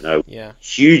that don't know,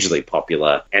 hugely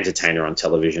popular entertainer on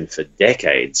television for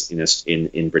decades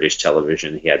in British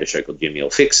television. He had a show called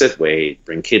Jimmy'll Fix It where he'd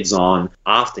bring kids on.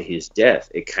 After his death,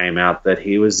 it came out that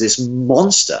he was this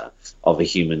monster of a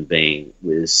human being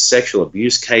with sexual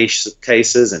abuse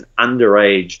cases and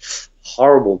underage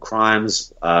horrible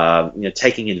crimes,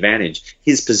 taking advantage.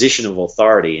 His position of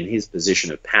authority and his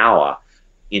position of power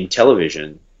in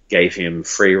television gave him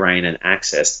free reign and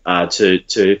access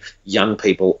to young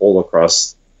people all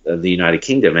across the United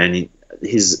Kingdom. And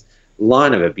his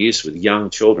line of abuse with young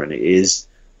children is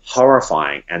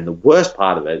horrifying. And the worst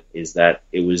part of it is that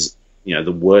it was,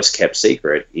 the worst kept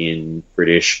secret in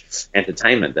British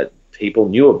entertainment, that people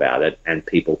knew about it and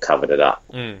people covered it up.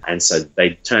 And so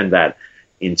they turned that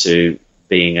into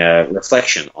being a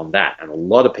reflection on that. And a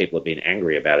lot of people have been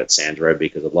angry about it, Sandro,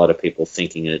 because a lot of people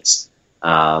thinking it's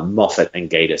Moffat and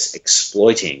Gatiss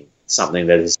exploiting something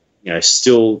that is,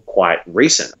 still quite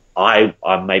recent. I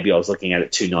maybe I was looking at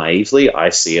it too naively. I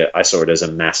saw it as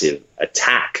a massive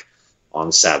attack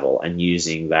on Savile and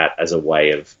using that as a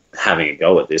way of having a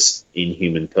go at this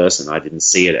inhuman person. I didn't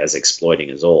see it as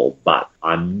exploiting at all, but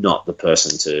I'm not the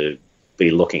person to be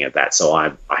looking at that. So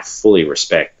I fully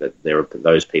respect that there are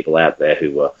those people out there who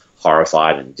were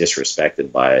horrified and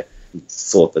disrespected by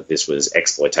thought that this was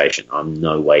exploitation. I'm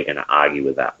no way going to argue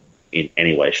with that in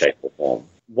any way, shape, or form.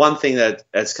 One thing that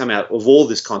has come out of all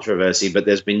this controversy, but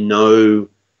there's been no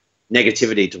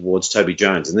negativity towards Toby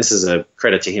Jones, and this is a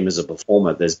credit to him as a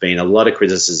performer. There's been a lot of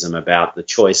criticism about the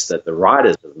choice that the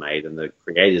writers have made and the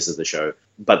creators of the show,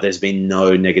 but there's been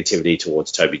no negativity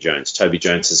towards Toby Jones. Toby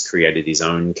Jones has created his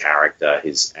own character,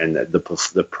 and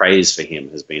the praise for him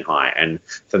has been high. And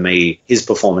for me, his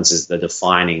performance is the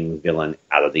defining villain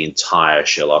out of the entire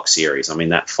Sherlock series. I mean,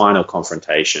 that final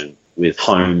confrontation with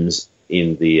Holmes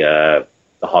in the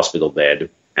hospital bed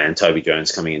and Toby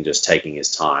Jones coming in just taking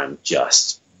his time,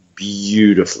 just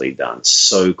beautifully done,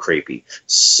 so creepy,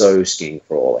 so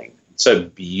skin-crawling, so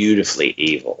beautifully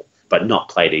evil, but not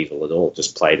played evil at all,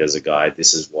 just played as a guy.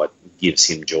 This is what gives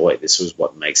him joy. This was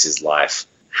what makes his life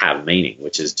have meaning,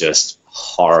 which is just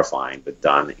horrifying, but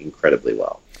done incredibly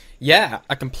well. Yeah,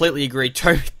 I completely agree.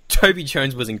 Toby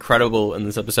Jones was incredible in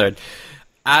this episode,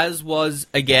 as was,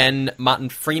 again, Martin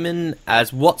Freeman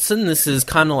as Watson. This is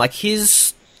kind of like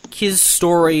his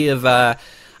story of...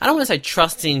 I don't want to say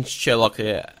trusting Sherlock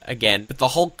again, but the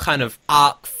whole kind of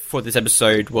arc for this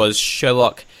episode was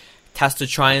Sherlock has to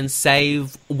try and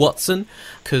save Watson,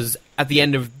 because at the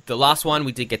end of the last one,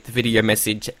 we did get the video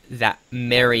message that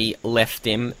Mary left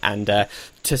him, and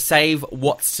to save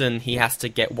Watson, he has to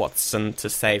get Watson to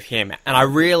save him. And I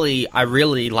really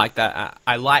liked that.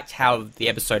 I liked how the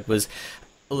episode was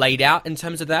laid out in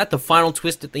terms of that. The final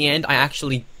twist at the end, I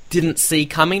actually didn't see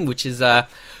coming, which is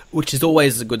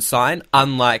always a good sign.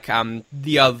 Unlike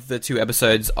the other two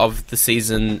episodes of the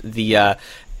season, the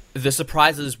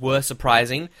surprises were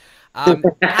surprising.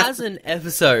 As an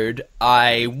episode,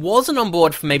 I wasn't on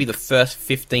board for maybe the first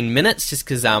 15 minutes, just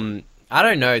because, I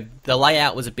don't know, the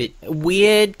layout was a bit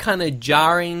weird, kind of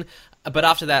jarring, but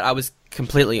after that, I was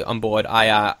completely on board.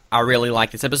 I really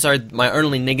like this episode. My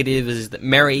only negative is that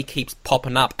Mary keeps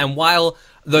popping up, and while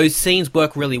those scenes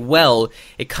work really well,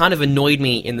 it kind of annoyed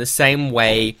me in the same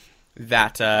way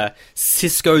that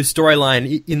Cisco's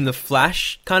storyline in The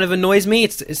Flash kind of annoys me.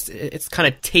 It's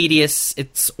kind of tedious.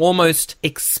 It's almost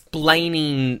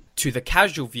explaining to the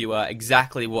casual viewer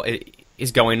exactly what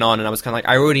is going on, and I was kind of like,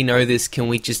 I already know this, can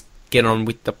we just get on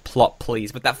with the plot,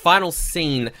 please? But that final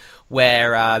scene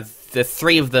where the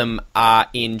three of them are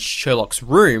in Sherlock's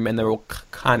room and they're all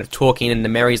kind of talking, and the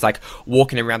Mary's like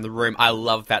walking around the room, I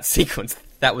love that sequence.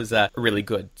 That was really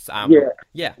good.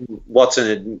 Yeah.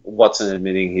 Watson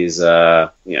admitting his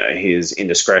his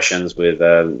indiscretions with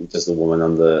just the woman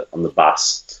on the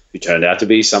bus, who turned out to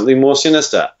be something more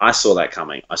sinister. I saw that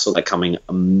coming. I saw that coming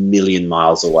a million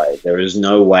miles away. There is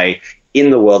no way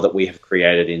in the world that we have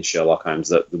created in Sherlock Holmes,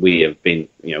 that we have been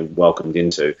welcomed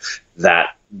into,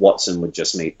 that Watson would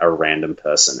just meet a random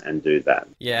person and do that.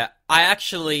 Yeah, I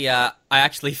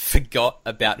actually forgot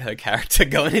about her character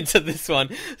going into this one,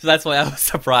 so that's why I was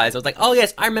surprised. I was like, oh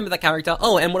yes, I remember that character.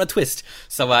 Oh, and what a twist.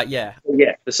 So yeah.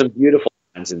 Yeah, there's some beautiful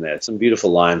lines in there. Some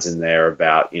beautiful lines in there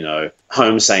about,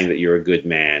 Holmes saying that you're a good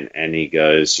man, and he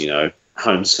goes,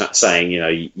 Holmes saying,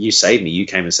 you saved me, you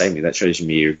came and saved me, that shows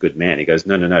me you're a good man. He goes,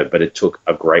 no, but it took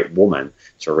a great woman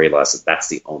to realize that that's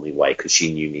the only way, because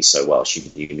she knew me so well.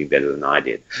 She knew me better than I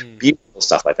did. Beautiful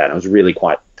stuff like that. And it was really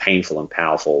quite painful and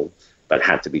powerful, but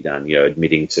had to be done,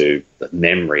 admitting to the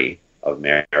memory of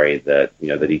Mary that,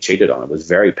 that he cheated on. It was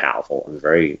very powerful and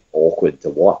very awkward to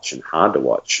watch and hard to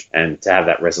watch. And to have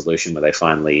that resolution where they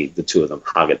finally, the two of them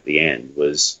hug at the end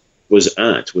was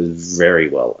earned, was very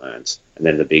well earned. And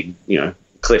then the big,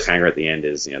 cliffhanger at the end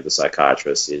is, the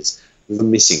psychiatrist is the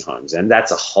missing Holmes. And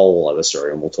that's a whole other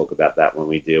story. And we'll talk about that when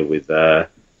we deal with the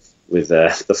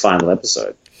final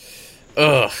episode.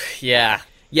 Ugh, yeah.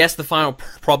 Yes, the final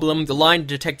problem. The line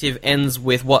detective ends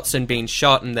with Watson being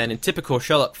shot, and then in typical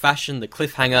Sherlock fashion, the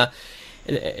cliffhanger,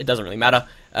 it doesn't really matter.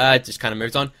 It just kind of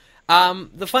moves on.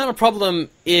 The final problem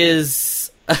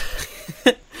is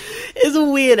is a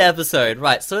weird episode,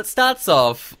 right? So it starts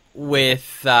off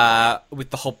with the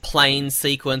whole plane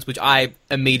sequence, which I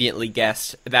immediately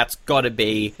guessed that's got to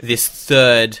be this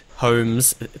third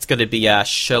Holmes. It's got to be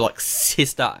Sherlock's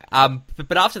sister.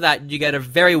 But after that, you get a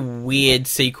very weird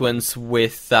sequence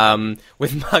with Mark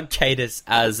Gatiss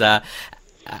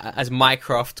as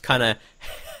Mycroft, kind of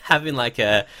having like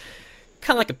a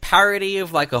parody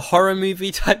of like a horror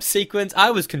movie type sequence.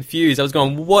 I was confused. I was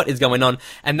going, what is going on?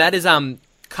 And that is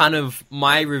kind of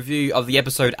my review of the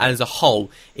episode as a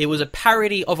whole. It was a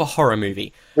parody of a horror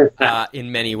movie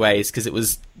in many ways, because it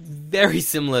was very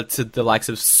similar to the likes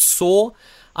of Saw,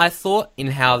 I thought, in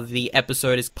how the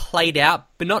episode is played out,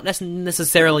 but not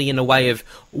necessarily in a way of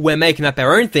we're making up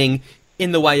our own thing,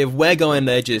 in the way of we're going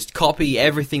to just copy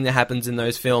everything that happens in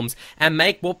those films and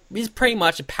make what is pretty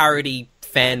much a parody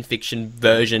fan fiction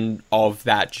version of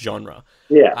that genre.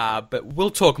 Yeah. But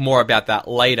we'll talk more about that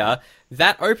later.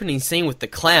 That opening scene with the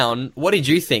clown, what did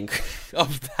you think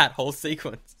of that whole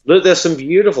sequence? Look, there's some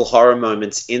beautiful horror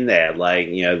moments in there, like,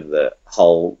 the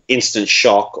whole instant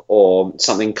shock or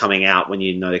something coming out when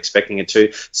you're not expecting it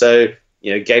to. So,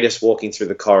 Gatiss walking through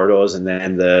the corridors, and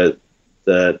then the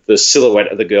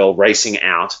silhouette of the girl racing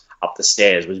out up the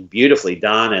stairs was beautifully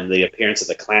done, and the appearance of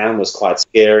the clown was quite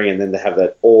scary. And then to have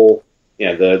that all,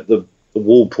 the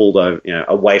wool pulled over,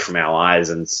 away from our eyes,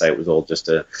 and say it was all just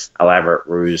a elaborate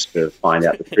ruse to find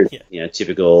out the truth. Yeah.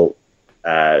 Typical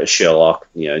Sherlock,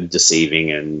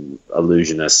 deceiving and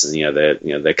illusionists,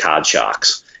 and they're card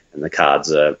sharks, and the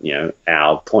cards are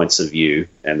our points of view,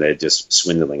 and they're just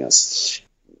swindling us.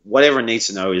 What everyone needs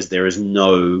to know is there is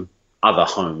no other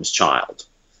Holmes child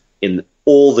in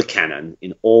all the canon,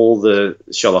 in all the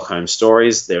Sherlock Holmes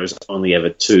stories. There is only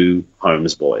ever two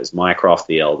Holmes boys: Mycroft,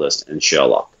 the eldest, and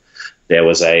Sherlock. There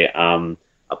was a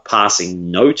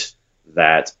passing note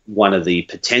that one of the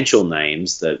potential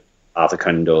names that Arthur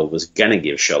Conan Doyle was going to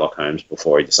give Sherlock Holmes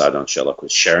before he decided on Sherlock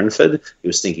was Sharonford. He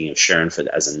was thinking of Sharonford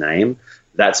as a name.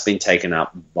 That's been taken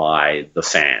up by the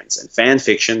fans. And fan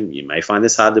fiction, you may find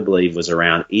this hard to believe, was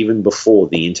around even before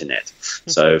the internet.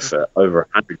 So for over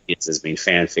 100 years, there's been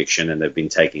fan fiction, and they've been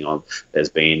taking on, there's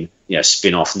been,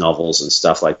 spin-off novels and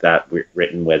stuff like that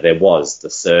written where there was the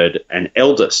third and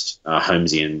eldest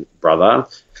Holmesian brother.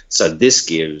 So this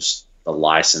gives the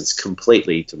license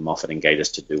completely to Moffat and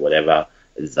Gatiss to do whatever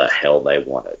the hell they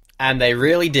wanted. And they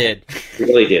really did.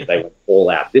 Really did. They went all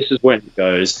out. This is when it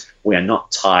goes, we are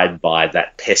not tied by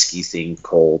that pesky thing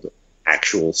called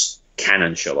actual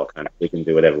canon Sherlock Holmes. We can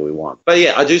do whatever we want. But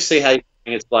yeah, I do see how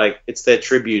it's like it's their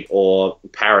tribute or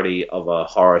parody of a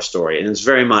horror story. And it's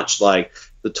very much like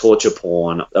the torture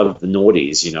porn of the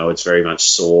noughties. It's very much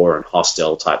Saw and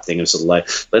Hostel type thing of sort of like,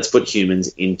 let's put humans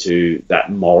into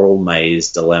that moral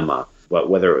maze dilemma.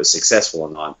 Whether it was successful or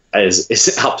not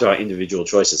is up to our individual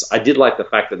choices. I did like the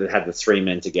fact that it had the three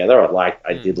men together.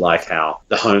 I did like how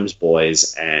the Holmes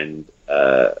boys and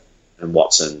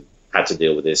Watson had to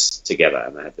deal with this together,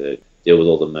 and they had to deal with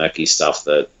all the murky stuff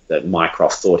that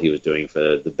Mycroft thought he was doing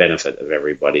for the benefit of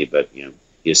everybody. But he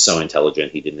was so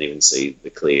intelligent, he didn't even see the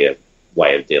clear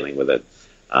way of dealing with it,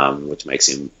 which makes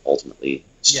him ultimately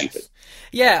stupid. Yes.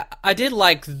 Yeah, I did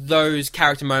like those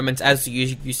character moments, as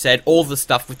you said. All the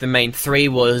stuff with the main three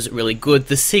was really good.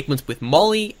 The sequence with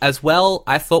Molly as well,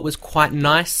 I thought was quite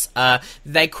nice.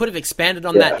 They could have expanded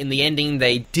on that in the ending.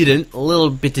 They didn't. A little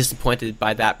bit disappointed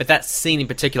by that, but that scene in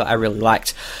particular I really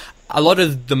liked. A lot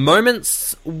of the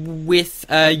moments with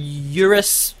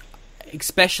Eurus,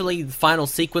 especially the final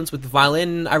sequence with the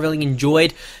violin, I really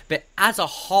enjoyed. But as a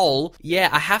whole, yeah,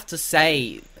 I have to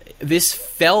say, this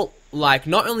felt like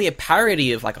not only a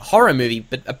parody of like a horror movie,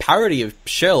 but a parody of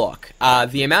Sherlock.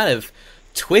 The amount of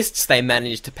twists they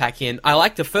managed to pack in. I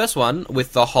liked the first one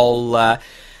with the whole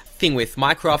thing with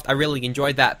Mycroft. I really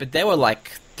enjoyed that, but there was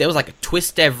like a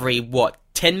twist every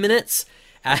 10 minutes,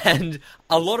 and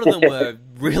a lot of them were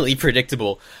really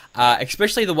predictable,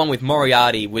 especially the one with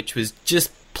Moriarty, which was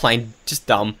just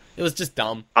dumb. It was just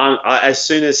dumb. As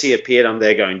soon as he appeared, I'm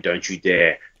there going, don't you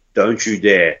dare, don't you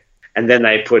dare. And then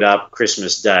they put up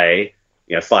Christmas Day,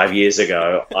 5 years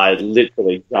ago. I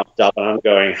literally jumped up and I'm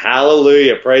going,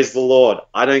 hallelujah, praise the Lord.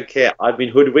 I don't care. I've been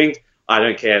hoodwinked. I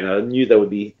don't care. And I knew there would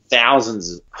be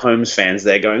thousands of Holmes fans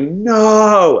there going,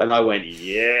 no. And I went,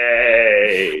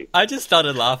 yay. I just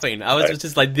started laughing. I was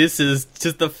just like, this is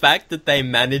just the fact that they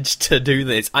managed to do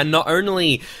this. I not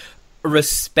only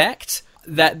respect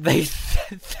that they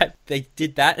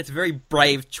did that. It's a very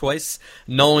brave choice,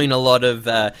 knowing a lot of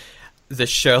the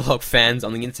Sherlock fans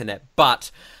on the internet. But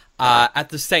at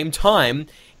the same time,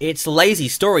 it's lazy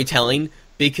storytelling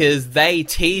because they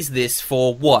teased this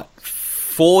for,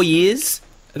 4 years?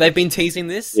 They've been teasing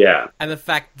this? Yeah. And the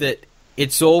fact that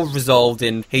it's all resolved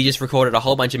in he just recorded a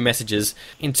whole bunch of messages.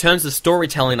 In terms of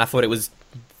storytelling, I thought it was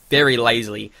very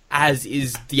lazily, as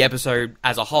is the episode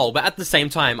as a whole. But at the same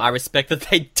time, I respect that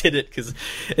they did it because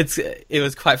it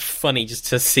was quite funny just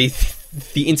to see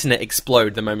the internet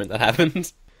explode the moment that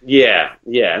happened. Yeah,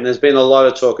 and there's been a lot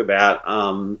of talk about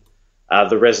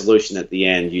the resolution at the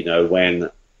end.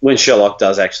 When Sherlock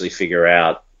does actually figure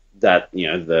out that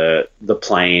the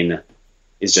plane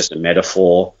is just a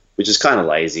metaphor, which is kind of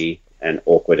lazy and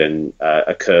awkward and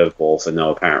a curveball for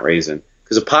no apparent reason.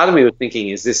 Because a part of me was thinking,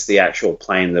 is this the actual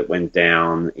plane that went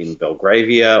down in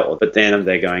Belgravia? But then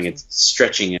they're going, it's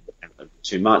stretching it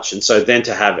too much. And so then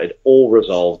to have it all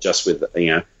resolved just with,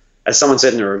 as someone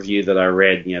said in a review that I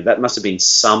read, that must have been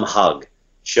some hug.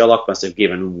 Sherlock must have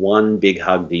given one big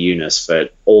hug to Eunice for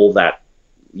all that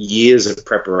years of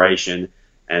preparation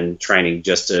and training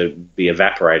just to be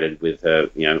evaporated with her,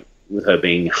 with her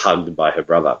being hugged by her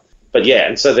brother. But yeah,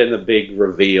 and so then the big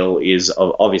reveal is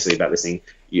obviously about this thing,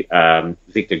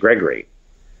 Victor Gregory,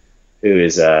 who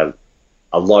is a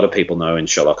lot of people know in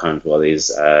Sherlock Holmes. Well,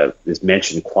 is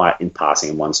mentioned quite in passing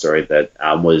in one story that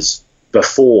was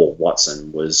before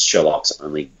Watson was Sherlock's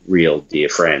only real dear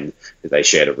friend that they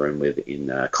shared a room with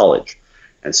in college.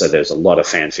 And so there's a lot of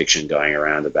fan fiction going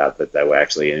around about that they were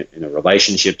actually in a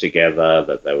relationship together,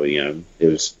 that they were, it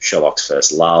was Sherlock's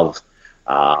first love.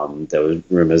 There were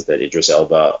rumors that Idris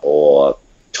Elba or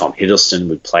Tom Hiddleston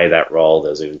would play that role. There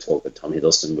was even talk that Tom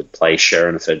Hiddleston would play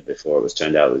Sherinford before it was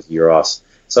turned out it was Euros.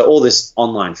 So all this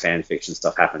online fan fiction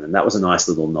stuff happened, and that was a nice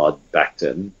little nod back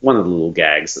to one of the little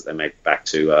gags that they make back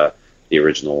to the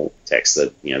original text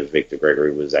that, Victor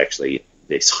Gregory was actually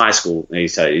this high school,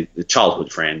 the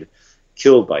childhood friend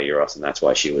killed by Euros, and that's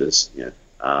why she was,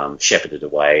 shepherded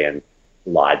away and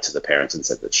lied to the parents and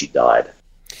said that she died.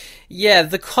 Yeah,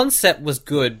 the concept was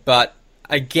good, but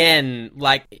again,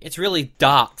 it's really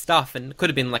dark stuff, and it could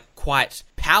have been, quite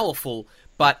powerful,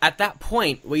 but at that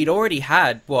point, we'd already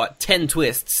had, 10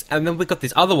 twists, and then we got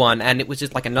this other one, and it was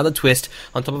just another twist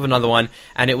on top of another one,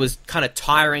 and it was kind of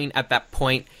tiring at that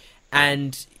point,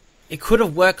 and it could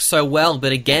have worked so well,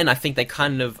 but again, I think they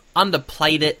kind of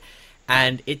underplayed it,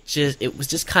 and it was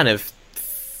just kind of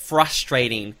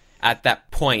frustrating at that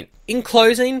point. In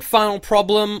closing, Final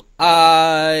Problem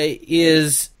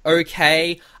is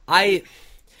okay. I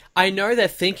know they're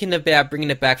thinking about bringing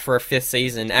it back for a 5th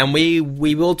season, and we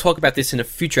will talk about this in a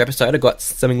future episode. I got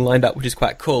something lined up, which is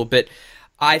quite cool, but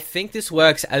I think this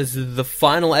works as the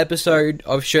final episode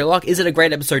of Sherlock. Is it a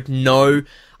great episode? No.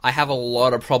 I have a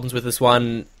lot of problems with this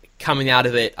one. Coming out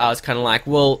of it, I was kind of like,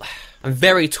 I'm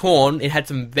very torn. It had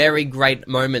some very great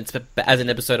moments, but as an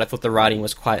episode, I thought the writing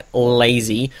was quite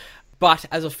lazy. But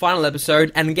as a final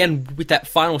episode, and again, with that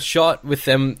final shot with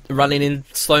them running in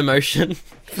slow motion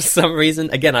for some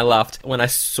reason, again, I laughed when I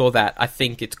saw that. I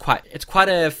think it's quite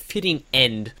a fitting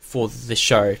end for the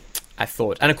show, I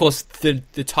thought. And of course, the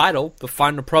title, The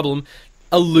Final Problem,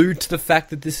 allude to the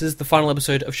fact that this is the final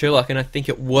episode of Sherlock, and I think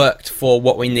it worked for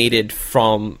what we needed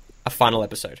from a final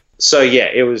episode. So yeah,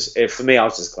 for me, I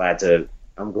was just glad to.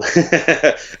 I'm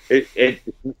glad it's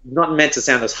not meant to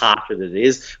sound as harsh as it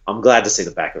is. I'm glad to see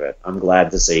the back of it. I'm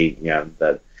glad to see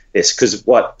this, because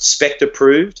what Spectre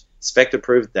proved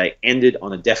they ended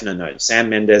on a definite note. Sam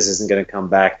Mendes isn't going to come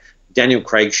back. Daniel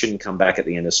Craig shouldn't come back at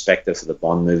the end of Spectre for the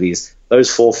Bond movies.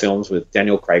 Those 4 films with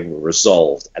Daniel Craig were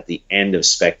resolved at the end of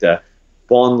Spectre.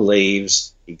 Bond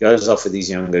leaves. He goes off with his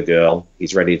younger girl.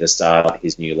 He's ready to start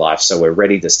his new life. So we're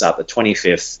ready to start the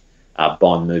 25th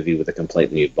Bond movie with a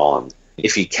complete new Bond.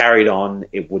 If he carried on,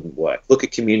 it wouldn't work. Look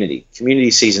at Community.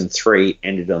 Community season 3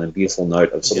 ended on a beautiful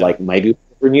note of maybe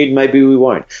renewed, maybe we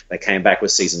won't. They came back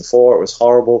with season 4. It was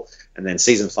horrible. And then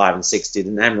season 5 and 6 did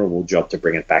an admirable job to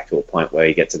bring it back to a point where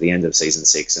you get to the end of season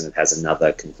 6 and it has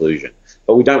another conclusion.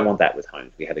 But we don't want that with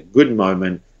Holmes. We had a good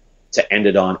moment. to end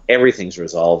it on. Everything's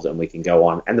resolved and we can go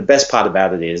on. And the best part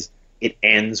about it is it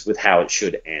ends with how it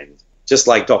should end. Just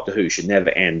like Doctor Who should never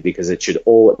end, because there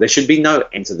should be no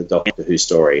end to the Doctor Who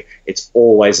story. It's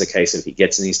always a case of he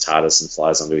gets in his TARDIS and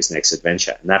flies on to his next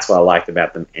adventure. And that's what I liked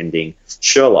about them ending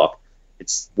Sherlock.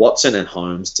 It's Watson and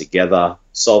Holmes together,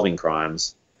 solving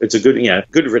crimes. It's a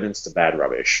good riddance to bad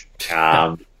rubbish.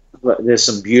 There's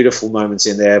some beautiful moments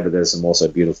in there, but there's some also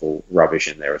beautiful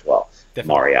rubbish in there as well.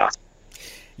 Definitely. Moriarty.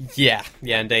 Yeah,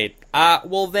 indeed.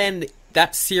 Well then,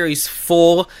 that's Series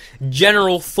 4.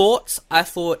 General thoughts, I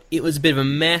thought it was a bit of a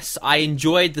mess. I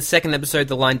enjoyed the second episode,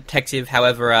 The Line Detective.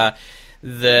 However,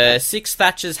 the Six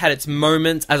Thatchers had its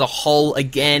moments as a whole.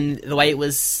 Again, the way it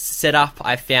was set up,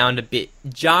 I found a bit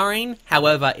jarring.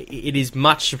 However, it is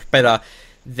much better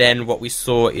than what we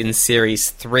saw in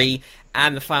Series 3.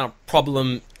 And the final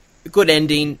problem, good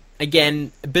ending.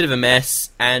 Again, a bit of a mess.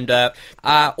 And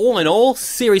all in all,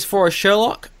 Series 4 of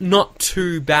Sherlock, not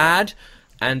too bad.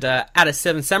 And out of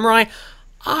 7 Samurai,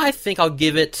 I think I'll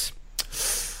give it...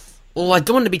 Well, I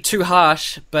don't want to be too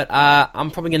harsh, but I'm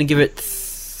probably going to give it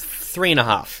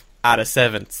 3.5 out of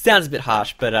 7. Sounds a bit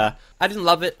harsh, but I didn't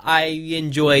love it. I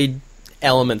enjoyed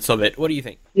elements of it. What do you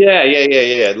think? Yeah.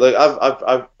 Look,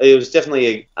 it was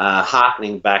definitely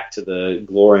harkening back to the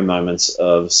glory moments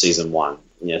of Season 1.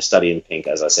 Study in Pink,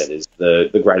 as I said, is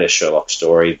the greatest Sherlock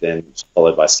story, then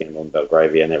followed by Scandal in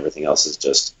Belgravia, and everything else is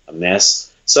just a mess.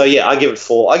 So yeah, I give it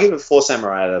 4. I give it 4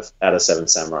 Samurai out of 7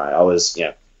 Samurai. I was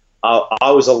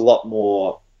a lot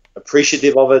more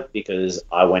appreciative of it because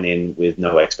I went in with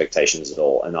no expectations at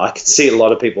all, and I could see a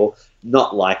lot of people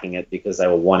not liking it because they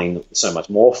were wanting so much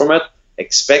more from it.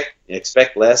 Expect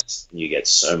less, and you get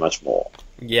so much more.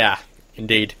 Yeah,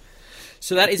 indeed.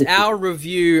 So that is our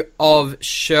review of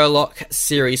Sherlock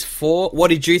Series 4. What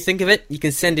did you think of it? You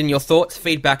can send in your thoughts,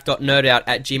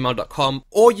 feedback.nerdout@gmail.com,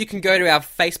 or you can go to our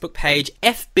Facebook page,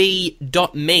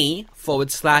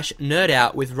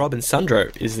 fb.me/nerdout with Rob and Sandro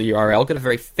is the URL. Got a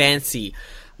very fancy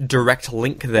direct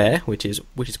link there, which is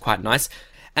quite nice.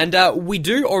 And we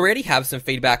do already have some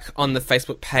feedback on the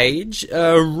Facebook page.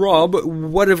 Rob,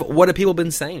 what have people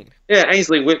been saying? Yeah,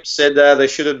 Ainsley Whip said there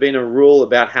should have been a rule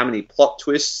about how many plot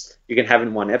twists you can have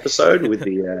in one episode with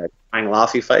the crying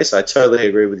laughy face. I totally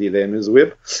agree with you there, Ms.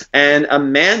 Whip. And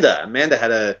Amanda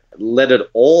had let it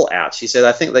all out. She said,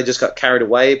 I think they just got carried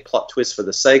away, plot twist for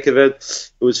the sake of it.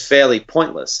 It was fairly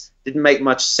pointless. Didn't make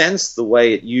much sense the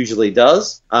way it usually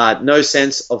does. No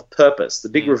sense of purpose. The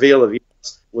big reveal of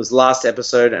was last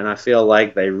episode, and I feel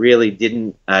like they really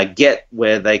didn't get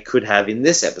where they could have in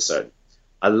this episode.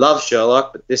 I love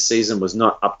Sherlock, but this season was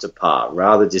not up to par.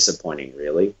 Rather disappointing,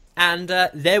 really. And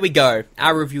there we go,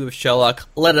 our review of Sherlock.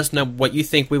 Let us know what you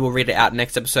think. We will read it out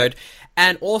next episode.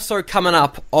 And also coming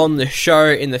up on the show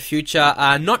in the future,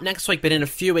 not next week, but in a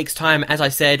few weeks' time, as I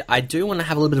said, I do want to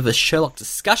have a little bit of a Sherlock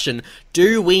discussion.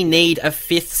 Do we need a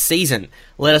 5th season?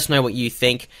 Let us know what you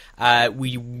think.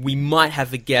 We might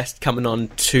have a guest coming on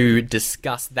to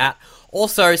discuss that.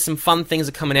 Also, some fun things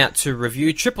are coming out to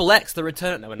review. Triple X, The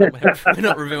Return... No, we're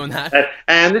not reviewing that.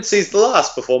 And this is the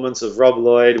last performance of Rob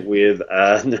Lloyd with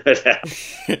Nerd Out.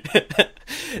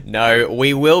 No,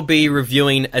 we will be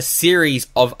reviewing a series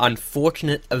of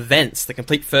unfortunate events. The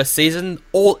complete first season,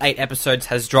 all 8 episodes,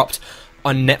 has dropped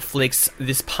on Netflix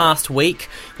this past week.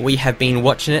 We have been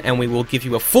watching it, and we will give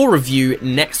you a full review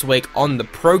next week on the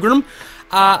program.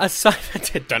 Aside,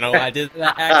 don't know why I did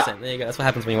that accent. There you go. That's what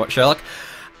happens when you watch Sherlock.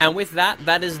 And with that,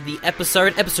 that is the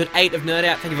episode 8 of Nerd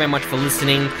Out. Thank you very much for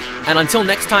listening. And until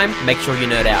next time, make sure you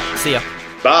nerd out. See ya.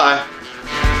 Bye.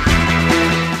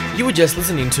 You were just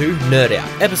listening to Nerd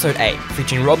Out, episode 8,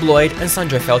 featuring Rob Lloyd and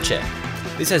Sandro Felcher.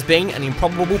 This has been an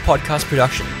Improbable podcast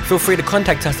production. Feel free to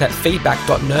contact us at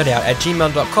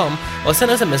feedback.nerdout@gmail.com or send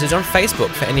us a message on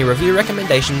Facebook for any review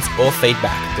recommendations or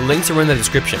feedback. The links are in the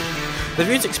description. The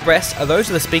views expressed are those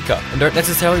of the speaker and don't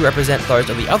necessarily represent those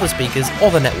of the other speakers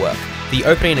or the network. The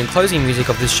opening and closing music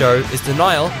of this show is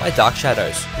Denial by Dark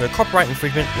Shadows. No copyright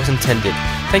infringement was intended.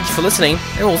 Thank you for listening,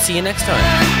 and we'll see you next time.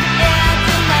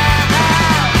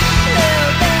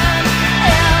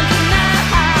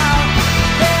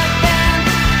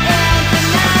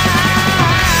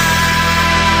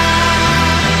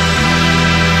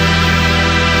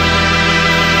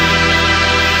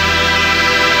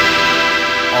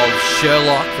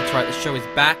 Sherlock, that's right, the show is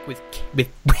back with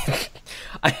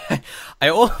I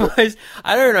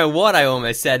don't know what I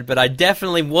almost said, but I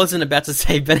definitely wasn't about to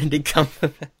say Benedict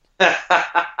Cumberbatch.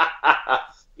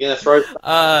 You're going to throw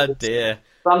dear.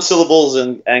 Some syllables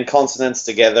and consonants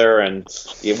together, and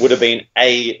it would have been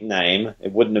a name.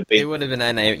 It wouldn't have been... It would have been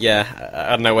a name, yeah.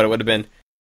 I don't know what it would have been.